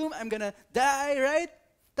gonna be doomed. I'm gonna die, right?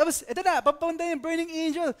 Tapos, ito na, papunta yung burning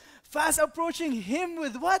angel, fast approaching him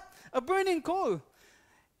with what? A burning coal.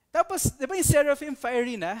 Tapos, di ba yung seraphim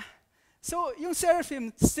fiery na? So, yung seraphim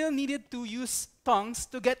still needed to use tongues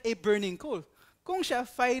to get a burning coal. Kung siya,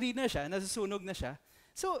 fiery na siya, nasusunog na siya.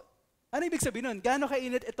 So, ano ibig sabihin nun? Gaano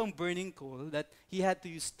kainit itong burning coal that he had to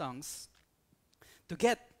use tongues to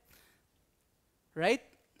get? Right?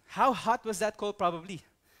 How hot was that coal probably?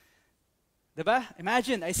 Diba?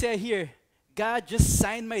 Imagine, Isaiah here, God just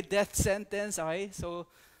signed my death sentence, okay? So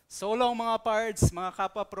long mga parts, mga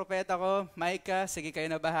kapwa-propeta ko, Micah, sige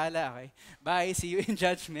kayo na bahala, okay? Bye, see you in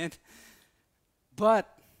judgment.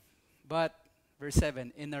 But, verse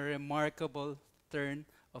 7, in a remarkable turn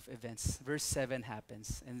of events, verse 7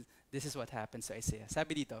 happens, and this is what happens to Isaiah.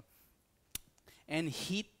 Sabi dito, and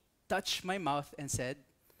he touched my mouth and said,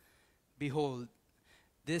 behold,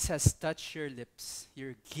 this has touched your lips,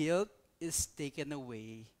 your guilt is taken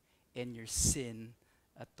away, and your sin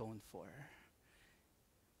atoned for.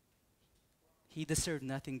 He deserved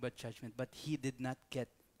nothing but judgment, but he did not get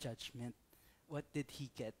judgment. What did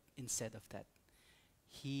he get instead of that?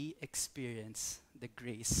 He experienced the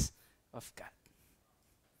grace of God.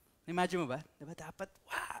 Imagine mo ba? Diba dapat,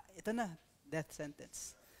 ito na, death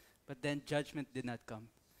sentence. But then judgment did not come.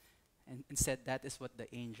 And instead, that is what the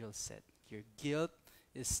angel said. Your guilt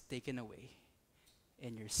is taken away,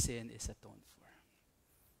 and your sin is atoned for.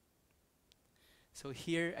 So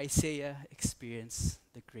here, Isaiah experienced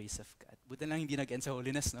the grace of God. Buti lang hindi nag-end sa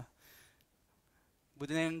holiness, no?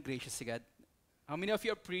 Buti na yung gracious si God. How many of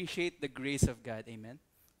you appreciate the grace of God? Amen?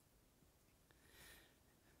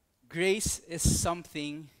 Grace is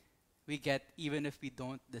something we get even if we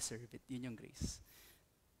don't deserve it. Yun yung grace.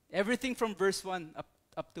 Everything from verse 1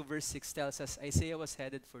 up to verse 6 tells us Isaiah was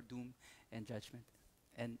headed for doom and judgment.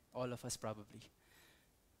 And all of us probably.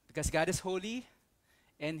 Because God is holy,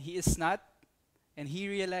 and He is not, and he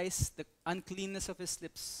realized the uncleanness of his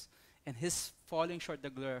lips and his falling short the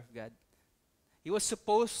glory of God. He was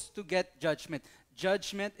supposed to get judgment.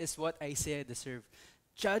 Judgment is what Isaiah deserved.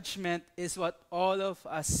 Judgment is what all of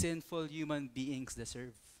us sinful human beings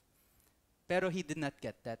deserve. Pero he did not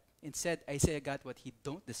get that. Instead, Isaiah got what he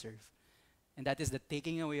don't deserve. And that is the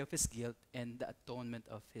taking away of his guilt and the atonement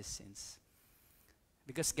of his sins.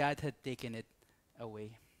 Because God had taken it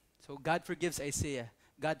away. So God forgives Isaiah.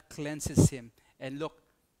 God cleanses him. And look,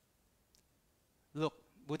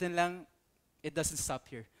 butin lang, it doesn't stop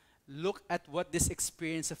here. Look at what this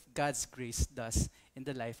experience of God's grace does in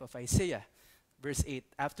the life of Isaiah. Verse 8,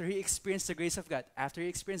 after he experienced the grace of God, after he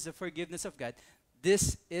experienced the forgiveness of God,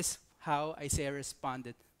 this is how Isaiah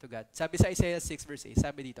responded to God. Sabi sa Isaiah 6 verse 8,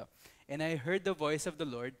 sabi dito, and I heard the voice of the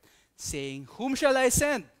Lord saying, whom shall I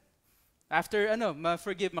send? After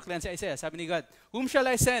ma-forgive, ma-cleanse si Isaiah, sabi ni God, whom shall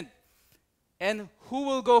I send? And who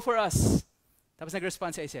will go for us? Tapos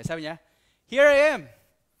nag-respond si Isaiah. Sabi niya, here I am.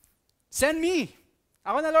 Send me.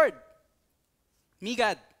 Ako na, Lord. Me,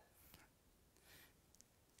 God.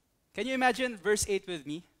 Can you imagine verse 8 with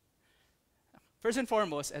me? First and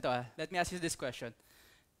foremost, let me ask you this question.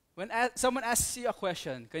 When someone asks you a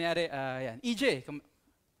question, kunyari, EJ,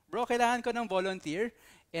 bro, kailangan ko ng volunteer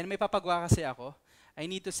and may papagawa kasi ako. I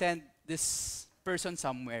need to send this person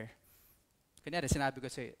somewhere. Kunyari, sinabi ko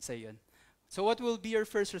sa yun. So what will be your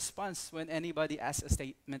first response when anybody asks a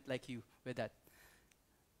statement like you with that?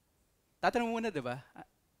 Tatanong muna, di ba?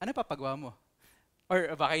 Ano papagawa mo?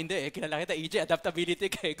 Or baka hindi kilala kita, EJ, adaptability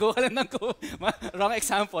ka Go ka lang ng go. Wrong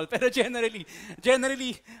example. Pero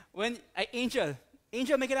generally, when Angel,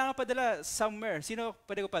 may kailangan padala somewhere. Sino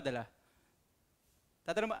pwede ko padala?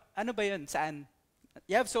 Tatanong mo, ano ba yun? Saan?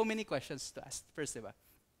 You have so many questions to ask first, di ba?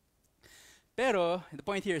 Pero, the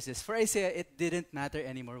point here is this. For Isaiah, it didn't matter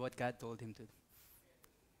anymore what God told him to do.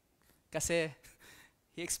 Kasi,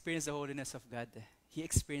 he experienced the holiness of God. He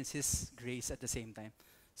experienced His grace at the same time.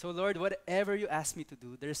 So Lord, whatever you ask me to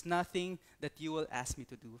do, there's nothing that you will ask me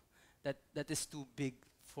to do that is too big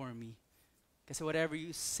for me. Kasi whatever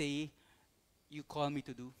you say, you call me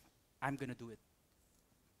to do, I'm gonna do it.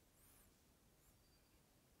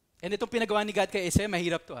 And itong pinagawa ni God kay Isaiah,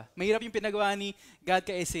 mahirap to Mahirap yung pinagawa ni God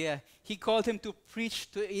kay Isaiah. He called him to preach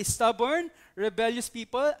to a stubborn, rebellious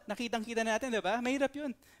people. Nakitang-kita natin, di ba? Mahirap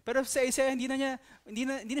yun. Pero sa Isaiah, hindi na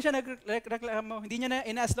siya nagreklamo. Hindi niya na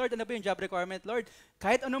in-ask, Lord, ano ba yung job requirement? Lord,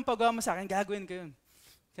 kahit anong pagawa mo sa akin, gagawin ko yun.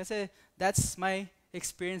 Kasi that's my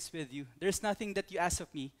experience with you. There's nothing that you ask of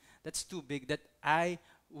me that's too big that I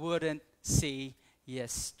wouldn't say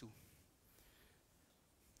yes to.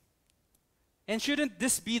 And shouldn't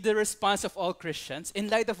this be the response of all Christians in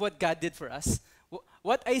light of what God did for us?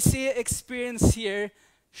 What Isaiah experienced here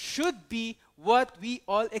should be what we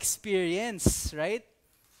all experience, right?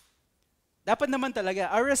 Dapat naman talaga,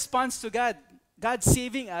 our response to God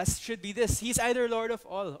saving us should be this. He's either Lord of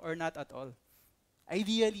all or not at all.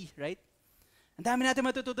 Ideally, right? Ang dami natin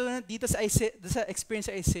matututunan dito sa experience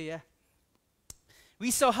sa Isaiah.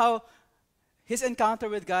 We saw how his encounter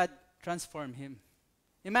with God transformed him.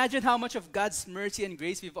 Imagine how much of God's mercy and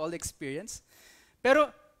grace we've all experienced.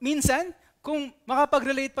 Pero minsan, kung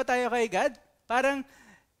makapag-relate pa tayo kay God, parang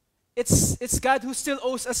it's God who still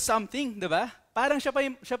owes us something, di ba? Parang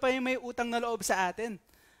siya pa yung may utang na loob sa atin.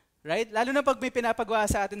 Right? Lalo na pag may pinapagawa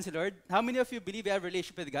sa atin si Lord. How many of you believe you have a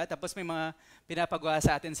relationship with God tapos may mga pinapagawa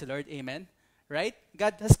sa atin si Lord? Amen? Right?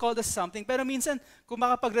 God has called us something. Pero minsan, kung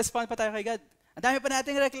makapag-respond pa tayo kay God, ang dami pa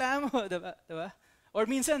nating reklamo, di ba? Or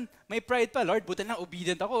minsan, may pride pa, Lord, buti lang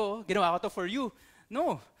obedient ako, ginawa ko to for you.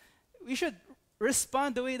 No, we should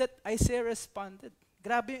respond the way that Isaiah responded.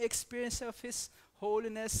 Grabe yung experience of his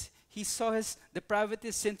holiness. He saw his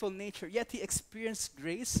depravity, sinful nature, yet he experienced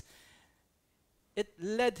grace. It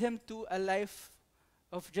led him to a life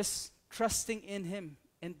of just trusting in him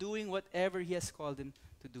and doing whatever he has called him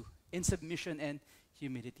to do in submission and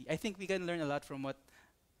humility. I think we can learn a lot from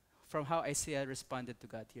how Isaiah responded to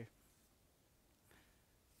God here.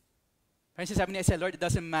 Parang sabi ni Isaiah, Lord, it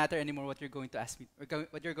doesn't matter anymore what you're going to ask me,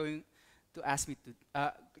 what you're going to ask me to.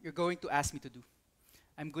 You're going to ask me to do.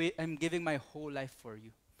 I'm giving my whole life for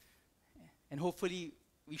you, and hopefully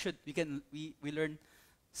we learn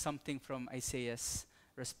something from Isaiah's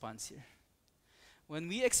response here. When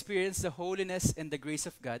we experience the holiness and the grace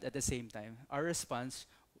of God at the same time, our response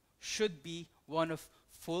should be one of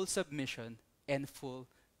full submission and full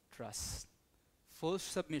trust. Full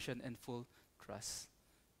submission and full trust.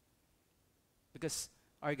 Because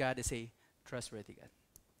our God is a trustworthy God.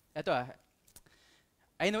 Ito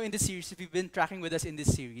I know in this series, if you've been tracking with us in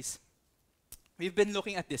this series, we've been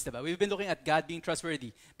looking at this, diba? We've been looking at God being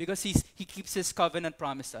trustworthy because He keeps His covenant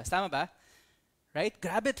promise to us. Tama ba? Right?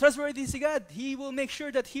 Grabe, trustworthy si God. He will make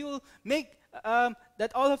sure that He will make,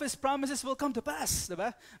 that all of His promises will come to pass.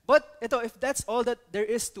 Diba? But ito, if that's all that there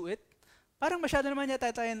is to it, parang masyado naman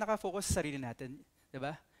yata tayo nakafocus sa sarili natin.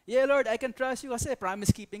 Diba? Yeah, Lord, I can trust you kasi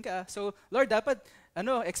promise-keeping ka. So, Lord, dapat,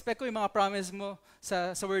 expect ko yung mga promise mo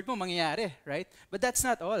sa word mo mangyayari, right? But that's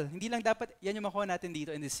not all. Hindi lang dapat yan yung makuha natin dito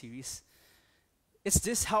in this series. It's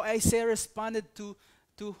this how Isaiah responded to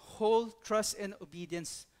whole trust and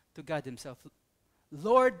obedience to God Himself.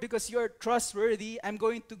 Lord, because you're trustworthy, I'm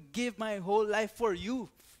going to give my whole life for you.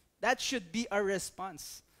 That should be our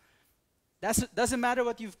response. Doesn't matter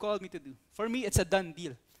what you've called me to do. For me, it's a done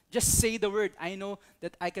deal. Just say the word. I know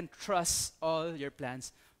that I can trust all your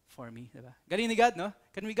plans for me. Diba? Galing ni God, no?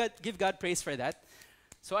 Can we give God praise for that?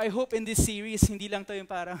 So I hope in this series, hindi lang to yung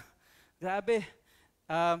parang, grabe,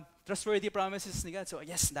 trustworthy promises ni God. So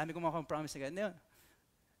yes, dami ko mga promise ni God. No.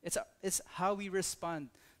 It's how we respond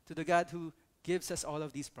to the God who gives us all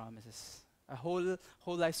of these promises. A whole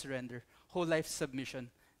life surrender, whole life submission,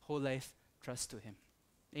 whole life trust to Him.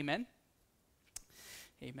 Amen?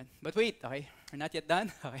 Amen. But wait, okay? We're not yet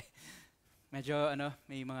done. Okay. Medyo,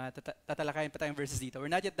 may mga tatalakayin pa tayong verses dito. We're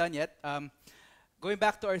not yet done yet. Going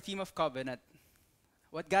back to our theme of covenant,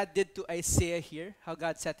 what God did to Isaiah here, how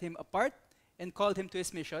God set him apart and called him to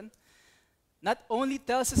his mission, not only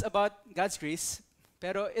tells us about God's grace,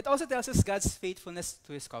 pero it also tells us God's faithfulness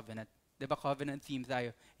to His covenant. Diba, covenant theme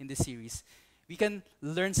tayo in this series. We can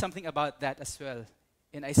learn something about that as well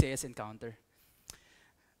in Isaiah's encounter.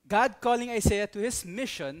 God calling Isaiah to his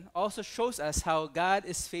mission also shows us how God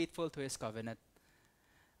is faithful to His covenant.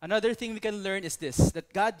 Another thing we can learn is this,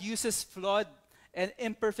 that God uses flawed and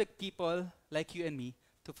imperfect people like you and me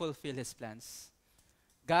to fulfill His plans.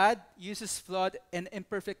 God uses flawed and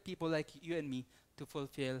imperfect people like you and me to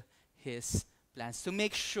fulfill His plans, to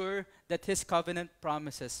make sure that His covenant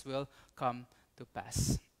promises will come to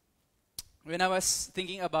pass. When I was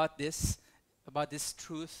thinking about this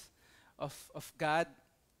truth of God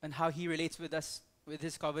and how He relates with us, with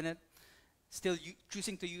His covenant, still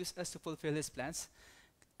choosing to use us to fulfill His plans,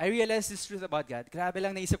 I realized this truth about God. Grabe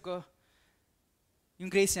lang naisip ko, yung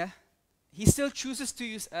grace niya, He still chooses to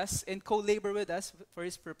use us and co-labor with us for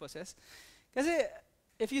His purposes. Kasi,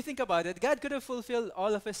 if you think about it, God could have fulfilled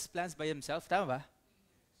all of His plans by Himself. Tama ba?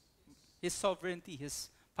 His sovereignty, His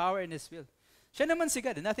power, and His will. Siya naman si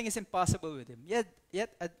God. Nothing is impossible with Him. Yet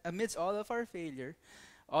amidst all of our failure,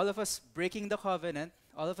 all of us breaking the covenant,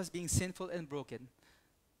 all of us being sinful and broken,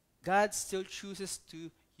 God still chooses to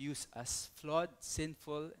use us, flawed,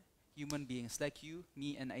 sinful human beings like you,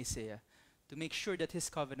 me, and Isaiah, to make sure that His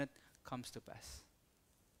covenant comes to pass.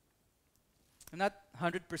 I'm not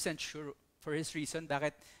 100% sure for His reason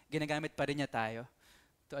bakit ginagamit pa rin niya tayo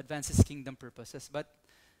to advance His kingdom purposes. But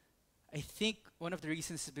I think one of the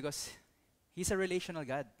reasons is because He's a relational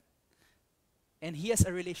God. And He has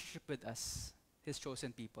a relationship with us, His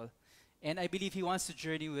chosen people. And I believe He wants to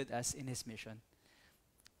journey with us in His mission.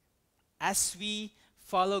 As we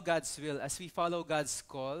follow God's will, as we follow God's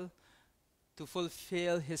call to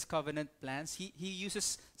fulfill His covenant plans, He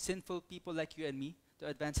uses sinful people like you and me to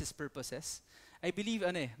advance His purposes. I believe,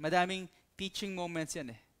 madaming teaching moments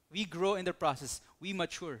yan. We grow in the process. We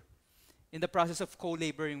mature in the process of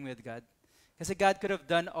co-laboring with God. Kasi God could have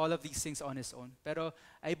done all of these things on His own. Pero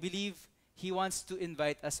I believe He wants to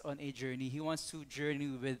invite us on a journey. He wants to journey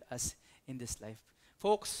with us in this life.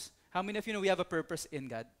 Folks, how many of you know we have a purpose in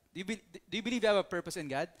God? Do you believe you have a purpose in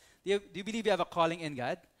God? Do you believe you have a calling in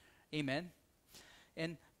God? Amen.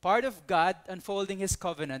 And part of God unfolding His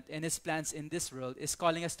covenant and His plans in this world is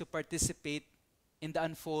calling us to participate in the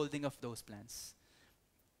unfolding of those plans.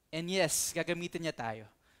 And yes, gagamitin niya tayo,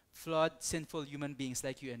 flawed, sinful human beings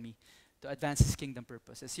like you and me, to advance His kingdom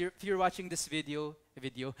purposes. If you're watching this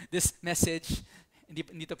this message,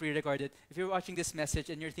 hindi to pre-recorded, if you're watching this message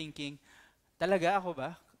and you're thinking, talaga ako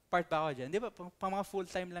ba? Part ba ako dyan? Di ba, pang mga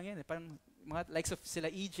full-time lang yan. Parang mga likes of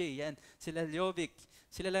sila EJ, yan, sila Jovic,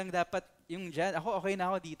 sila lang dapat yung dyan. Ako, okay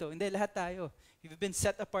na ako dito. Hindi, lahat tayo. You've been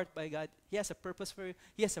set apart by God. He has a purpose for you.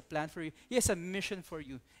 He has a plan for you. He has a mission for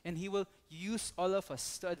you. And He will use all of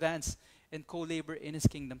us to advance and co-labor in His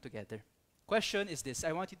kingdom together. Question is this.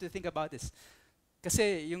 I want you to think about this.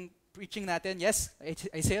 Kasi yung preaching natin, yes,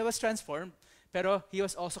 Isaiah was transformed, pero he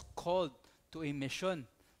was also called to a mission.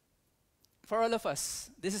 For all of us,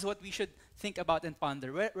 this is what we should think about and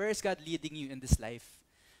ponder. Where is God leading you in this life?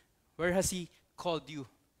 Where has He called you?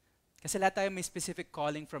 Kasi lahat tayo may specific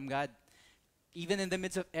calling from God. Even in the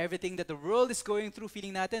midst of everything that the world is going through,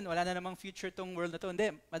 feeling natin, wala na namang future tong world na to.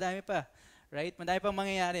 Hindi, madami pa. Right? Madami pang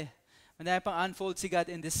mangyayari. Madami pang unfold si God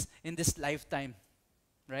in this lifetime.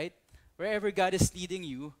 Right? Wherever God is leading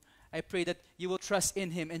you, I pray that you will trust in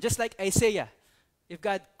Him. And just like Isaiah, if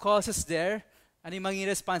God calls us there, ano yung maging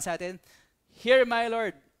response natin? Here, my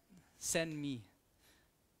Lord, send me.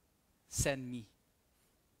 Send me.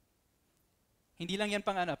 Hindi lang yan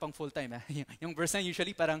pang full-time. Yung verse na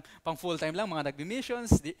usually parang pang full-time lang, mga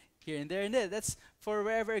nagbi-missions, here and there. And there. That's for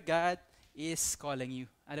wherever God is calling you.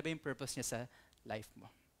 Ano ba yung purpose niya sa life mo?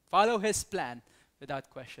 Follow His plan without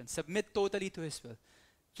question. Submit totally to His will.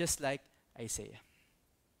 Just like Isaiah.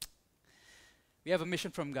 We have a mission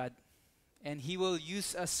from God. And He will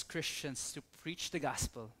use us Christians to preach the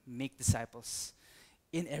gospel, make disciples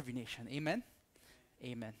in every nation. Amen?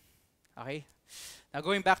 Amen. Okay? Now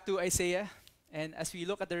going back to Isaiah, and as we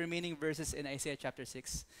look at the remaining verses in Isaiah chapter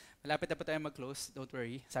 6, malapit na pa tayo mag-close, don't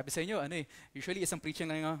worry. Sabi sa inyo, usually isang preaching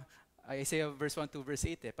lang yung Isaiah verse 1 to verse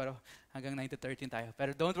 8 pero hanggang 9 to 13 tayo.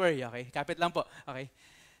 Pero don't worry, okay? Kapit lang po, okay?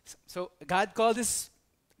 So God called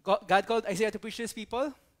God called Isaiah to preach to his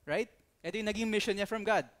people, right? Ito yung naging mission niya from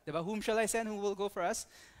God. Diba? Whom shall I send? Who will go for us?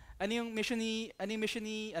 Ano yung mission ni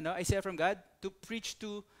Isaiah from God? To preach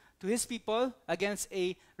to his people against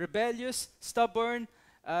a rebellious, stubborn,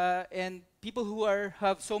 and people who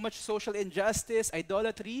have so much social injustice,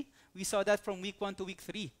 idolatry. We saw that from week 1 to week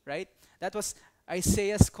 3, right? That was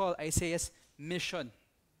Isaiah's call, Isaiah's mission.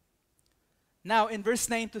 Now, in verse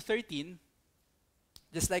 9 to 13,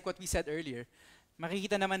 just like what we said earlier,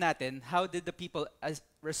 makikita naman natin how did the people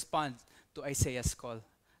respond to Isaiah's call.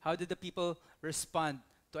 How did the people respond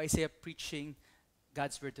to Isaiah preaching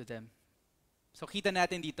God's word to them? So kita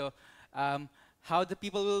natin dito how the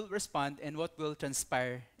people will respond and what will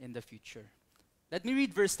transpire in the future. Let me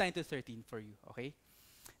read verse 9 to 13 for you, okay?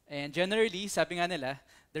 And generally, sabi nga nila,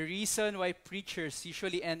 the reason why preachers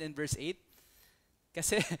usually end in verse 8,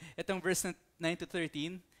 kasi itong verse 9 to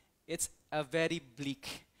 13, it's a very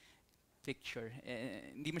bleak picture.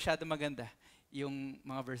 Hindi masyado maganda yung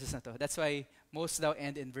mga verses na to. That's why most daw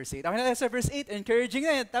end in verse 8. Okay na sa verse 8, encouraging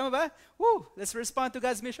na yan. Tama ba? Woo! Let's respond to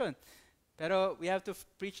God's mission. Pero we have to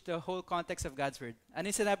preach the whole context of God's word. Ano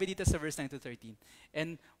yung sinabi dito sa verse 9 to 13?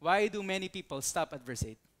 And why do many people stop at verse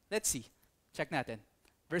 8? Let's see. Check natin.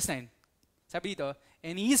 Verse 9. Sabi dito,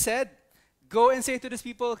 and he said, go and say to these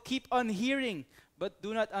people, keep on hearing, but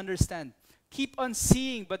do not understand. Keep on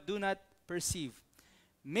seeing, but do not perceive.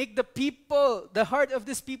 Make the heart of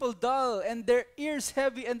these people dull, and their ears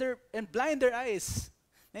heavy, and blind their eyes.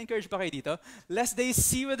 Na-encourage ba kayo dito? Lest they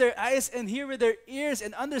see with their eyes, and hear with their ears,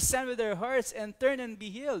 and understand with their hearts, and turn and be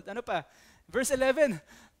healed. Ano pa? Verse 11,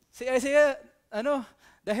 si Isaiah,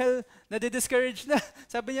 dahil nadi-discourage na,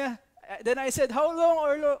 sabi niya, then I said, how long,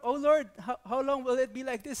 O Lord, how long will it be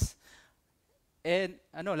like this? And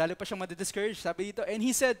lalo pa siyang madi-discourage, sabi dito, and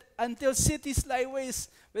he said, until cities lie waste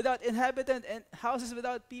without inhabitant, and houses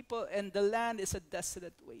without people, and the land is a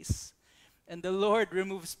desolate waste. And the Lord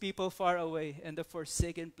removes people far away, and the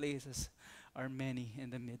forsaken places are many in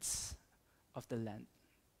the midst of the land.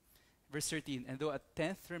 Verse 13, and though a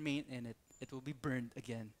tenth remain in it, it will be burned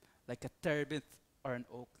again, like a terebinth or an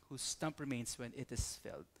oak, whose stump remains when it is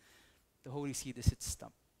felled. The holy seed is its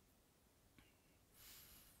stump.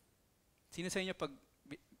 Sino sa inyo pag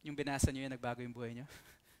yung binasa nyo yung nagbago yung buhay nyo?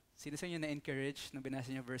 Sino sa inyo na-encourage nung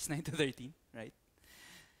binasa nyo verse 9 to 13, right?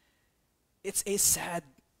 It's a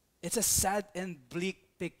sad and bleak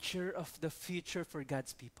picture of the future for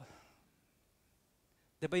God's people.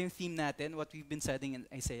 Diba yung theme natin, what we've been studying in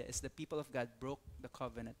Isaiah, is the people of God broke the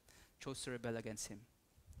covenant, chose to rebel against Him.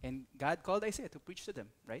 And God called Isaiah to preach to them,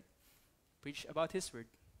 right? Preach about His word.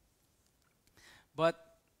 But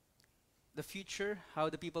the future, how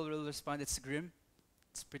the people will respond, it's grim,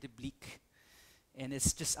 it's pretty bleak, and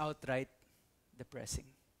it's just outright depressing.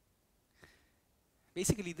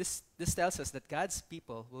 Basically, this tells us that God's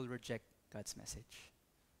people will reject God's message.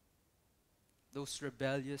 Those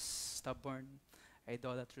rebellious, stubborn,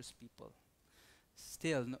 idolatrous people.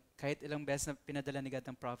 Still, kahit ilang beses na pinadala ni God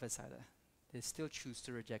ng prophets, they still choose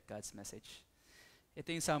to reject God's message.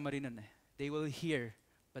 Ito yung summary nun eh. They will hear,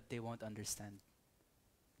 but they won't understand.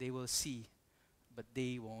 They will see, but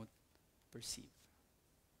they won't perceive.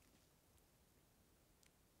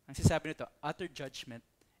 Ang sinasabi nito, utter judgment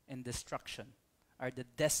and destruction are the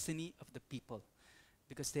destiny of the people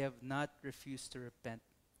because they have not refused to repent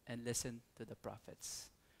and listen to the prophets.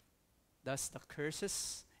 Thus, the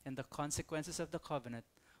curses and the consequences of the covenant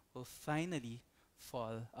will finally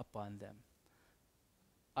fall upon them.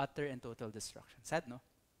 Utter and total destruction. Sad, no?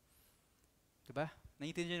 Diba?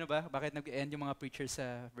 Naiintindihan nyo ba bakit nag-end yung mga preachers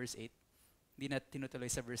sa verse 8? Hindi na tinutuloy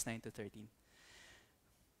sa verse 9 to 13.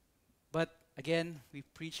 But again, we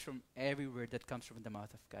preach from every word that comes from the mouth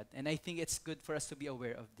of God. And I think it's good for us to be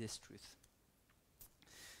aware of this truth.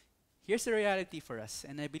 Here's the reality for us,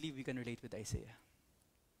 and I believe we can relate with Isaiah.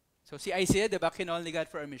 So si Isaiah, diba, kinall ni God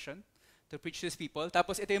for a mission to preach to His people.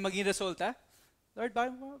 Tapos ito yung maging resulta. Lord,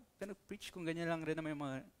 bakit mo pinag-preach kung ganyan lang rin naman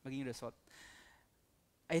yung maging result?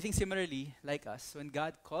 I think similarly, like us, when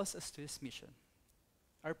God calls us to His mission,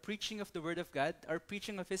 our preaching of the Word of God, our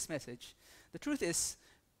preaching of His message, the truth is,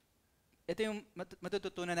 ito yung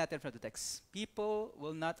matututunan natin from the text. The Word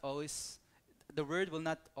will not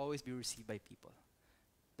always be received by people.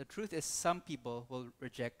 The truth is, some people will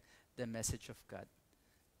reject the message of God.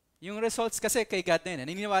 Yung results kasi kay God na yun.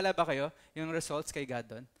 Naniniwala ba kayo yung results kay God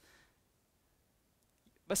doon?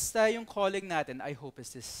 Basta yung calling natin, I hope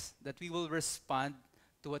is this, that we will respond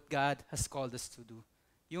to what God has called us to do.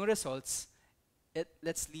 Yung results,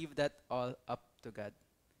 let's leave that all up to God.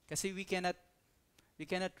 Kasi we cannot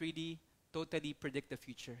really totally predict the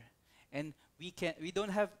future. And we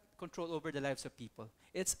don't have control over the lives of people.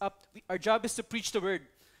 Our job is to preach the word.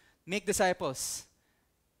 make disciples.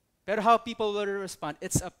 Pero how people will respond,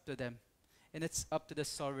 it's up to them. And it's up to the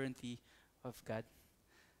sovereignty of God.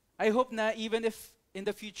 I hope na even if in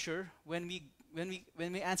the future, when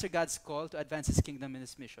we answer God's call to advance His kingdom and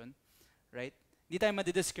His mission, right? Hindi tayo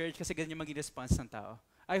madi-discourage kasi ganyan yung maging response ng tao.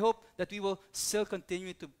 I hope that we will still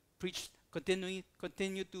continue to preach,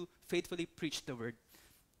 continue to faithfully preach the word.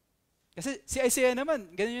 Kasi si Isaiah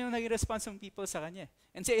naman, ganyan yung naging response ng people sa kanya.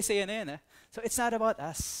 And si Isaiah na yan, eh. So it's not about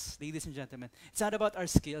us, ladies and gentlemen. It's not about our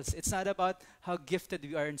skills. It's not about how gifted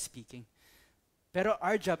we are in speaking. Pero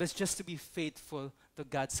our job is just to be faithful to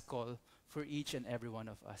God's call for each and every one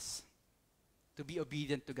of us. To be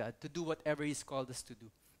obedient to God, to do whatever He's called us to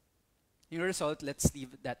do. Yung result, let's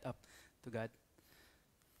leave that up to God.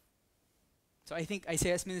 So I think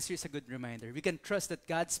Isaiah's ministry is a good reminder. We can trust that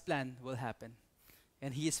God's plan will happen.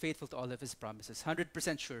 And He is faithful to all of His promises.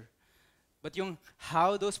 100% sure. But yung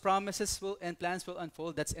how those promises and plans will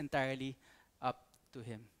unfold, that's entirely up to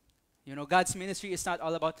Him. You know, God's ministry is not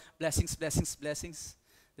all about blessings, blessings, blessings.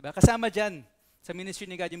 Diba? Kasama dyan sa ministry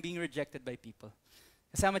ni God yung being rejected by people.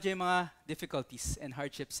 Kasama dyan yung mga difficulties and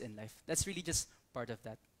hardships in life. That's really just part of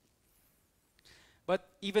that. But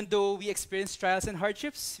even though we experience trials and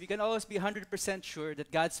hardships, we can always be 100% sure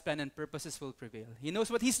that God's plan and purposes will prevail. He knows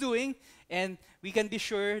what He's doing, and we can be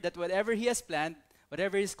sure that whatever He has planned,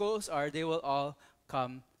 whatever His goals are, they will all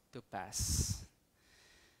come to pass.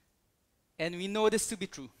 And we know this to be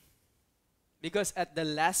true. Because at the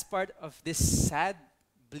last part of this sad,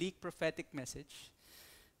 bleak prophetic message,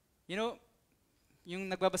 you know, yung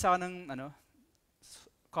nagbabasa ko ng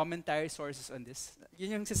commentary sources on this,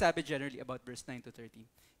 yun yung sasabi generally about verse 9 to 13.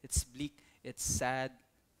 It's bleak, it's sad,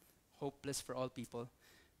 hopeless for all people.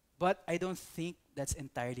 But I don't think that's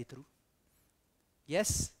entirely true.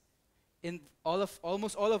 Yes, in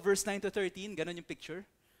almost all of verse 9 to 13, ganun yung picture.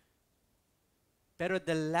 Pero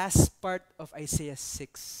the last part of Isaiah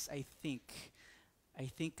 6, I think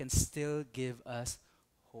can still give us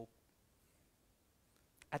hope.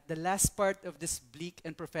 At the last part of this bleak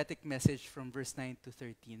and prophetic message from verse 9 to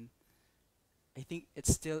 13, I think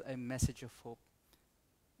it's still a message of hope.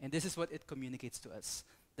 And this is what it communicates to us,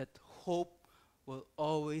 that hope will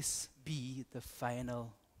always be the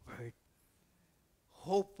final word.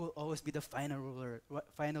 Hope will always be the final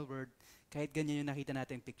word. Kahit ganyan yung nakita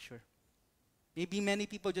natin picture. Maybe many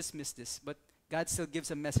people just miss this, but God still gives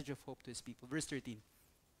a message of hope to His people. Verse 13.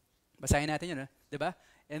 Basahin natin yun, diba?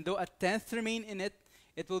 And though a tenth remain in it,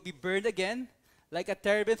 it will be burned again, like a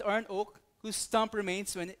terebinth or an oak, whose stump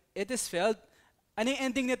remains when it is felled. Ano yung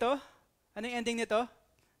ending nito? Ano yung ending nito?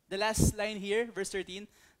 The last line here, verse 13.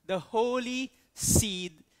 The holy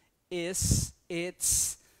seed is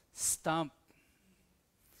its stump.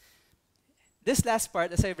 This last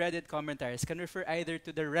part, as I've read in commentaries, can refer either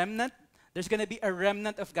to the remnant. There's going to be a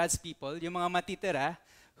remnant of God's people, yung mga matitira,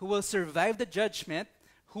 who will survive the judgment,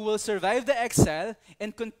 who will survive the exile,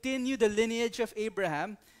 and continue the lineage of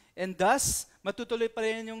Abraham, and thus, matutuloy pa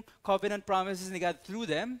rin yung covenant promises ni God through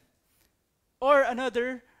them. Or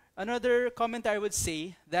another commentary would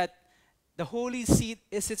say that the holy seed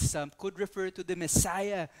is its stump could refer to the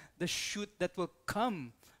Messiah, the shoot that will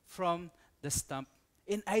come from the stump.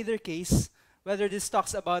 In either case, whether this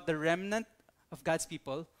talks about the remnant of God's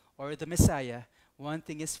people or the Messiah, one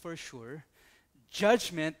thing is for sure,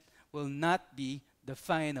 judgment will not be the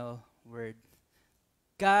final word.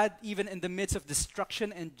 God, even in the midst of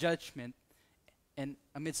destruction and judgment, and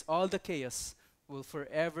amidst all the chaos, will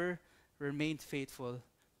forever remain faithful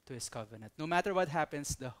to His covenant. No matter what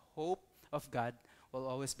happens, the hope of God will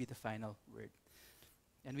always be the final word.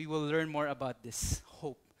 And we will learn more about this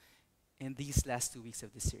hope in these last 2 weeks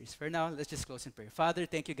of this series. For now, let's just close in prayer. Father,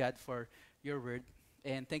 thank you, God, for your word.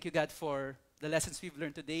 And thank you, God, for the lessons we've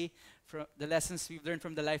learned today, from the lessons we've learned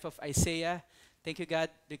from the life of Isaiah. Thank you, God,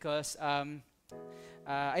 because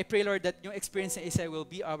I pray, Lord, that yung experience ng Isaiah will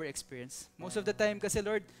be our experience. Most of the time kasi,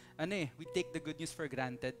 Lord, we take the good news for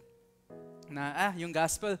granted. Na, yung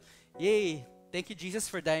gospel, yay, thank you, Jesus,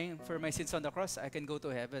 for dying for my sins on the cross. I can go to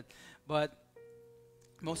heaven. But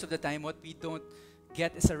most of the time, what we don't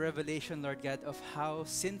get is a revelation, Lord God, of how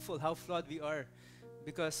sinful, how flawed we are.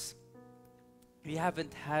 Because we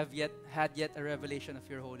haven't had yet a revelation of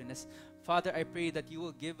your holiness. Father, I pray that you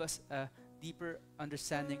will give us a deeper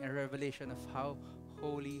understanding and revelation of how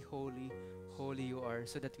holy, holy, holy you are,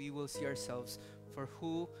 so that we will see ourselves for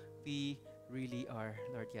who we really are,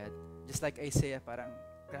 Lord God. Just like Isaiah, parang,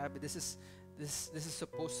 grabe, this is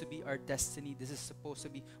supposed to be our destiny. This is supposed to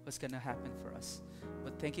be what's going to happen for us.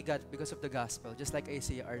 But thank you, God, because of the gospel. Just like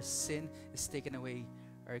Isaiah, our sin is taken away.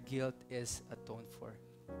 Our guilt is atoned for.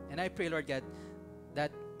 And I pray, Lord God,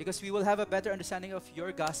 that because we will have a better understanding of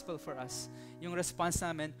your gospel for us. Yung response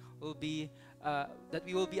namin will be that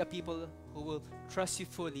we will be a people who will trust you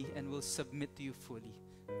fully and will submit to you fully.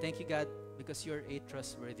 Thank you, God, because you're a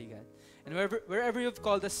trustworthy God. And wherever you've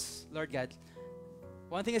called us, Lord God,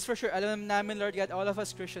 one thing is for sure, alam namin, Lord God, all of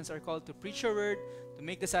us Christians are called to preach your word, to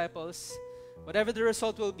make disciples. Whatever the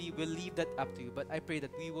result will be, we'll leave that up to you. But I pray that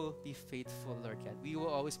we will be faithful, Lord God. We will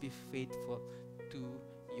always be faithful to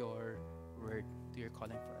your word, to your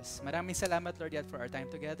calling for us. Maraming salamat, Lord God, for our time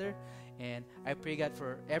together. And I pray, God,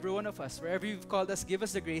 for every one of us, wherever you've called us, give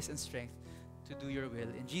us the grace and strength to do your will.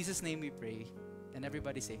 In Jesus' name we pray. And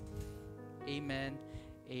everybody say, Amen,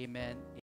 Amen.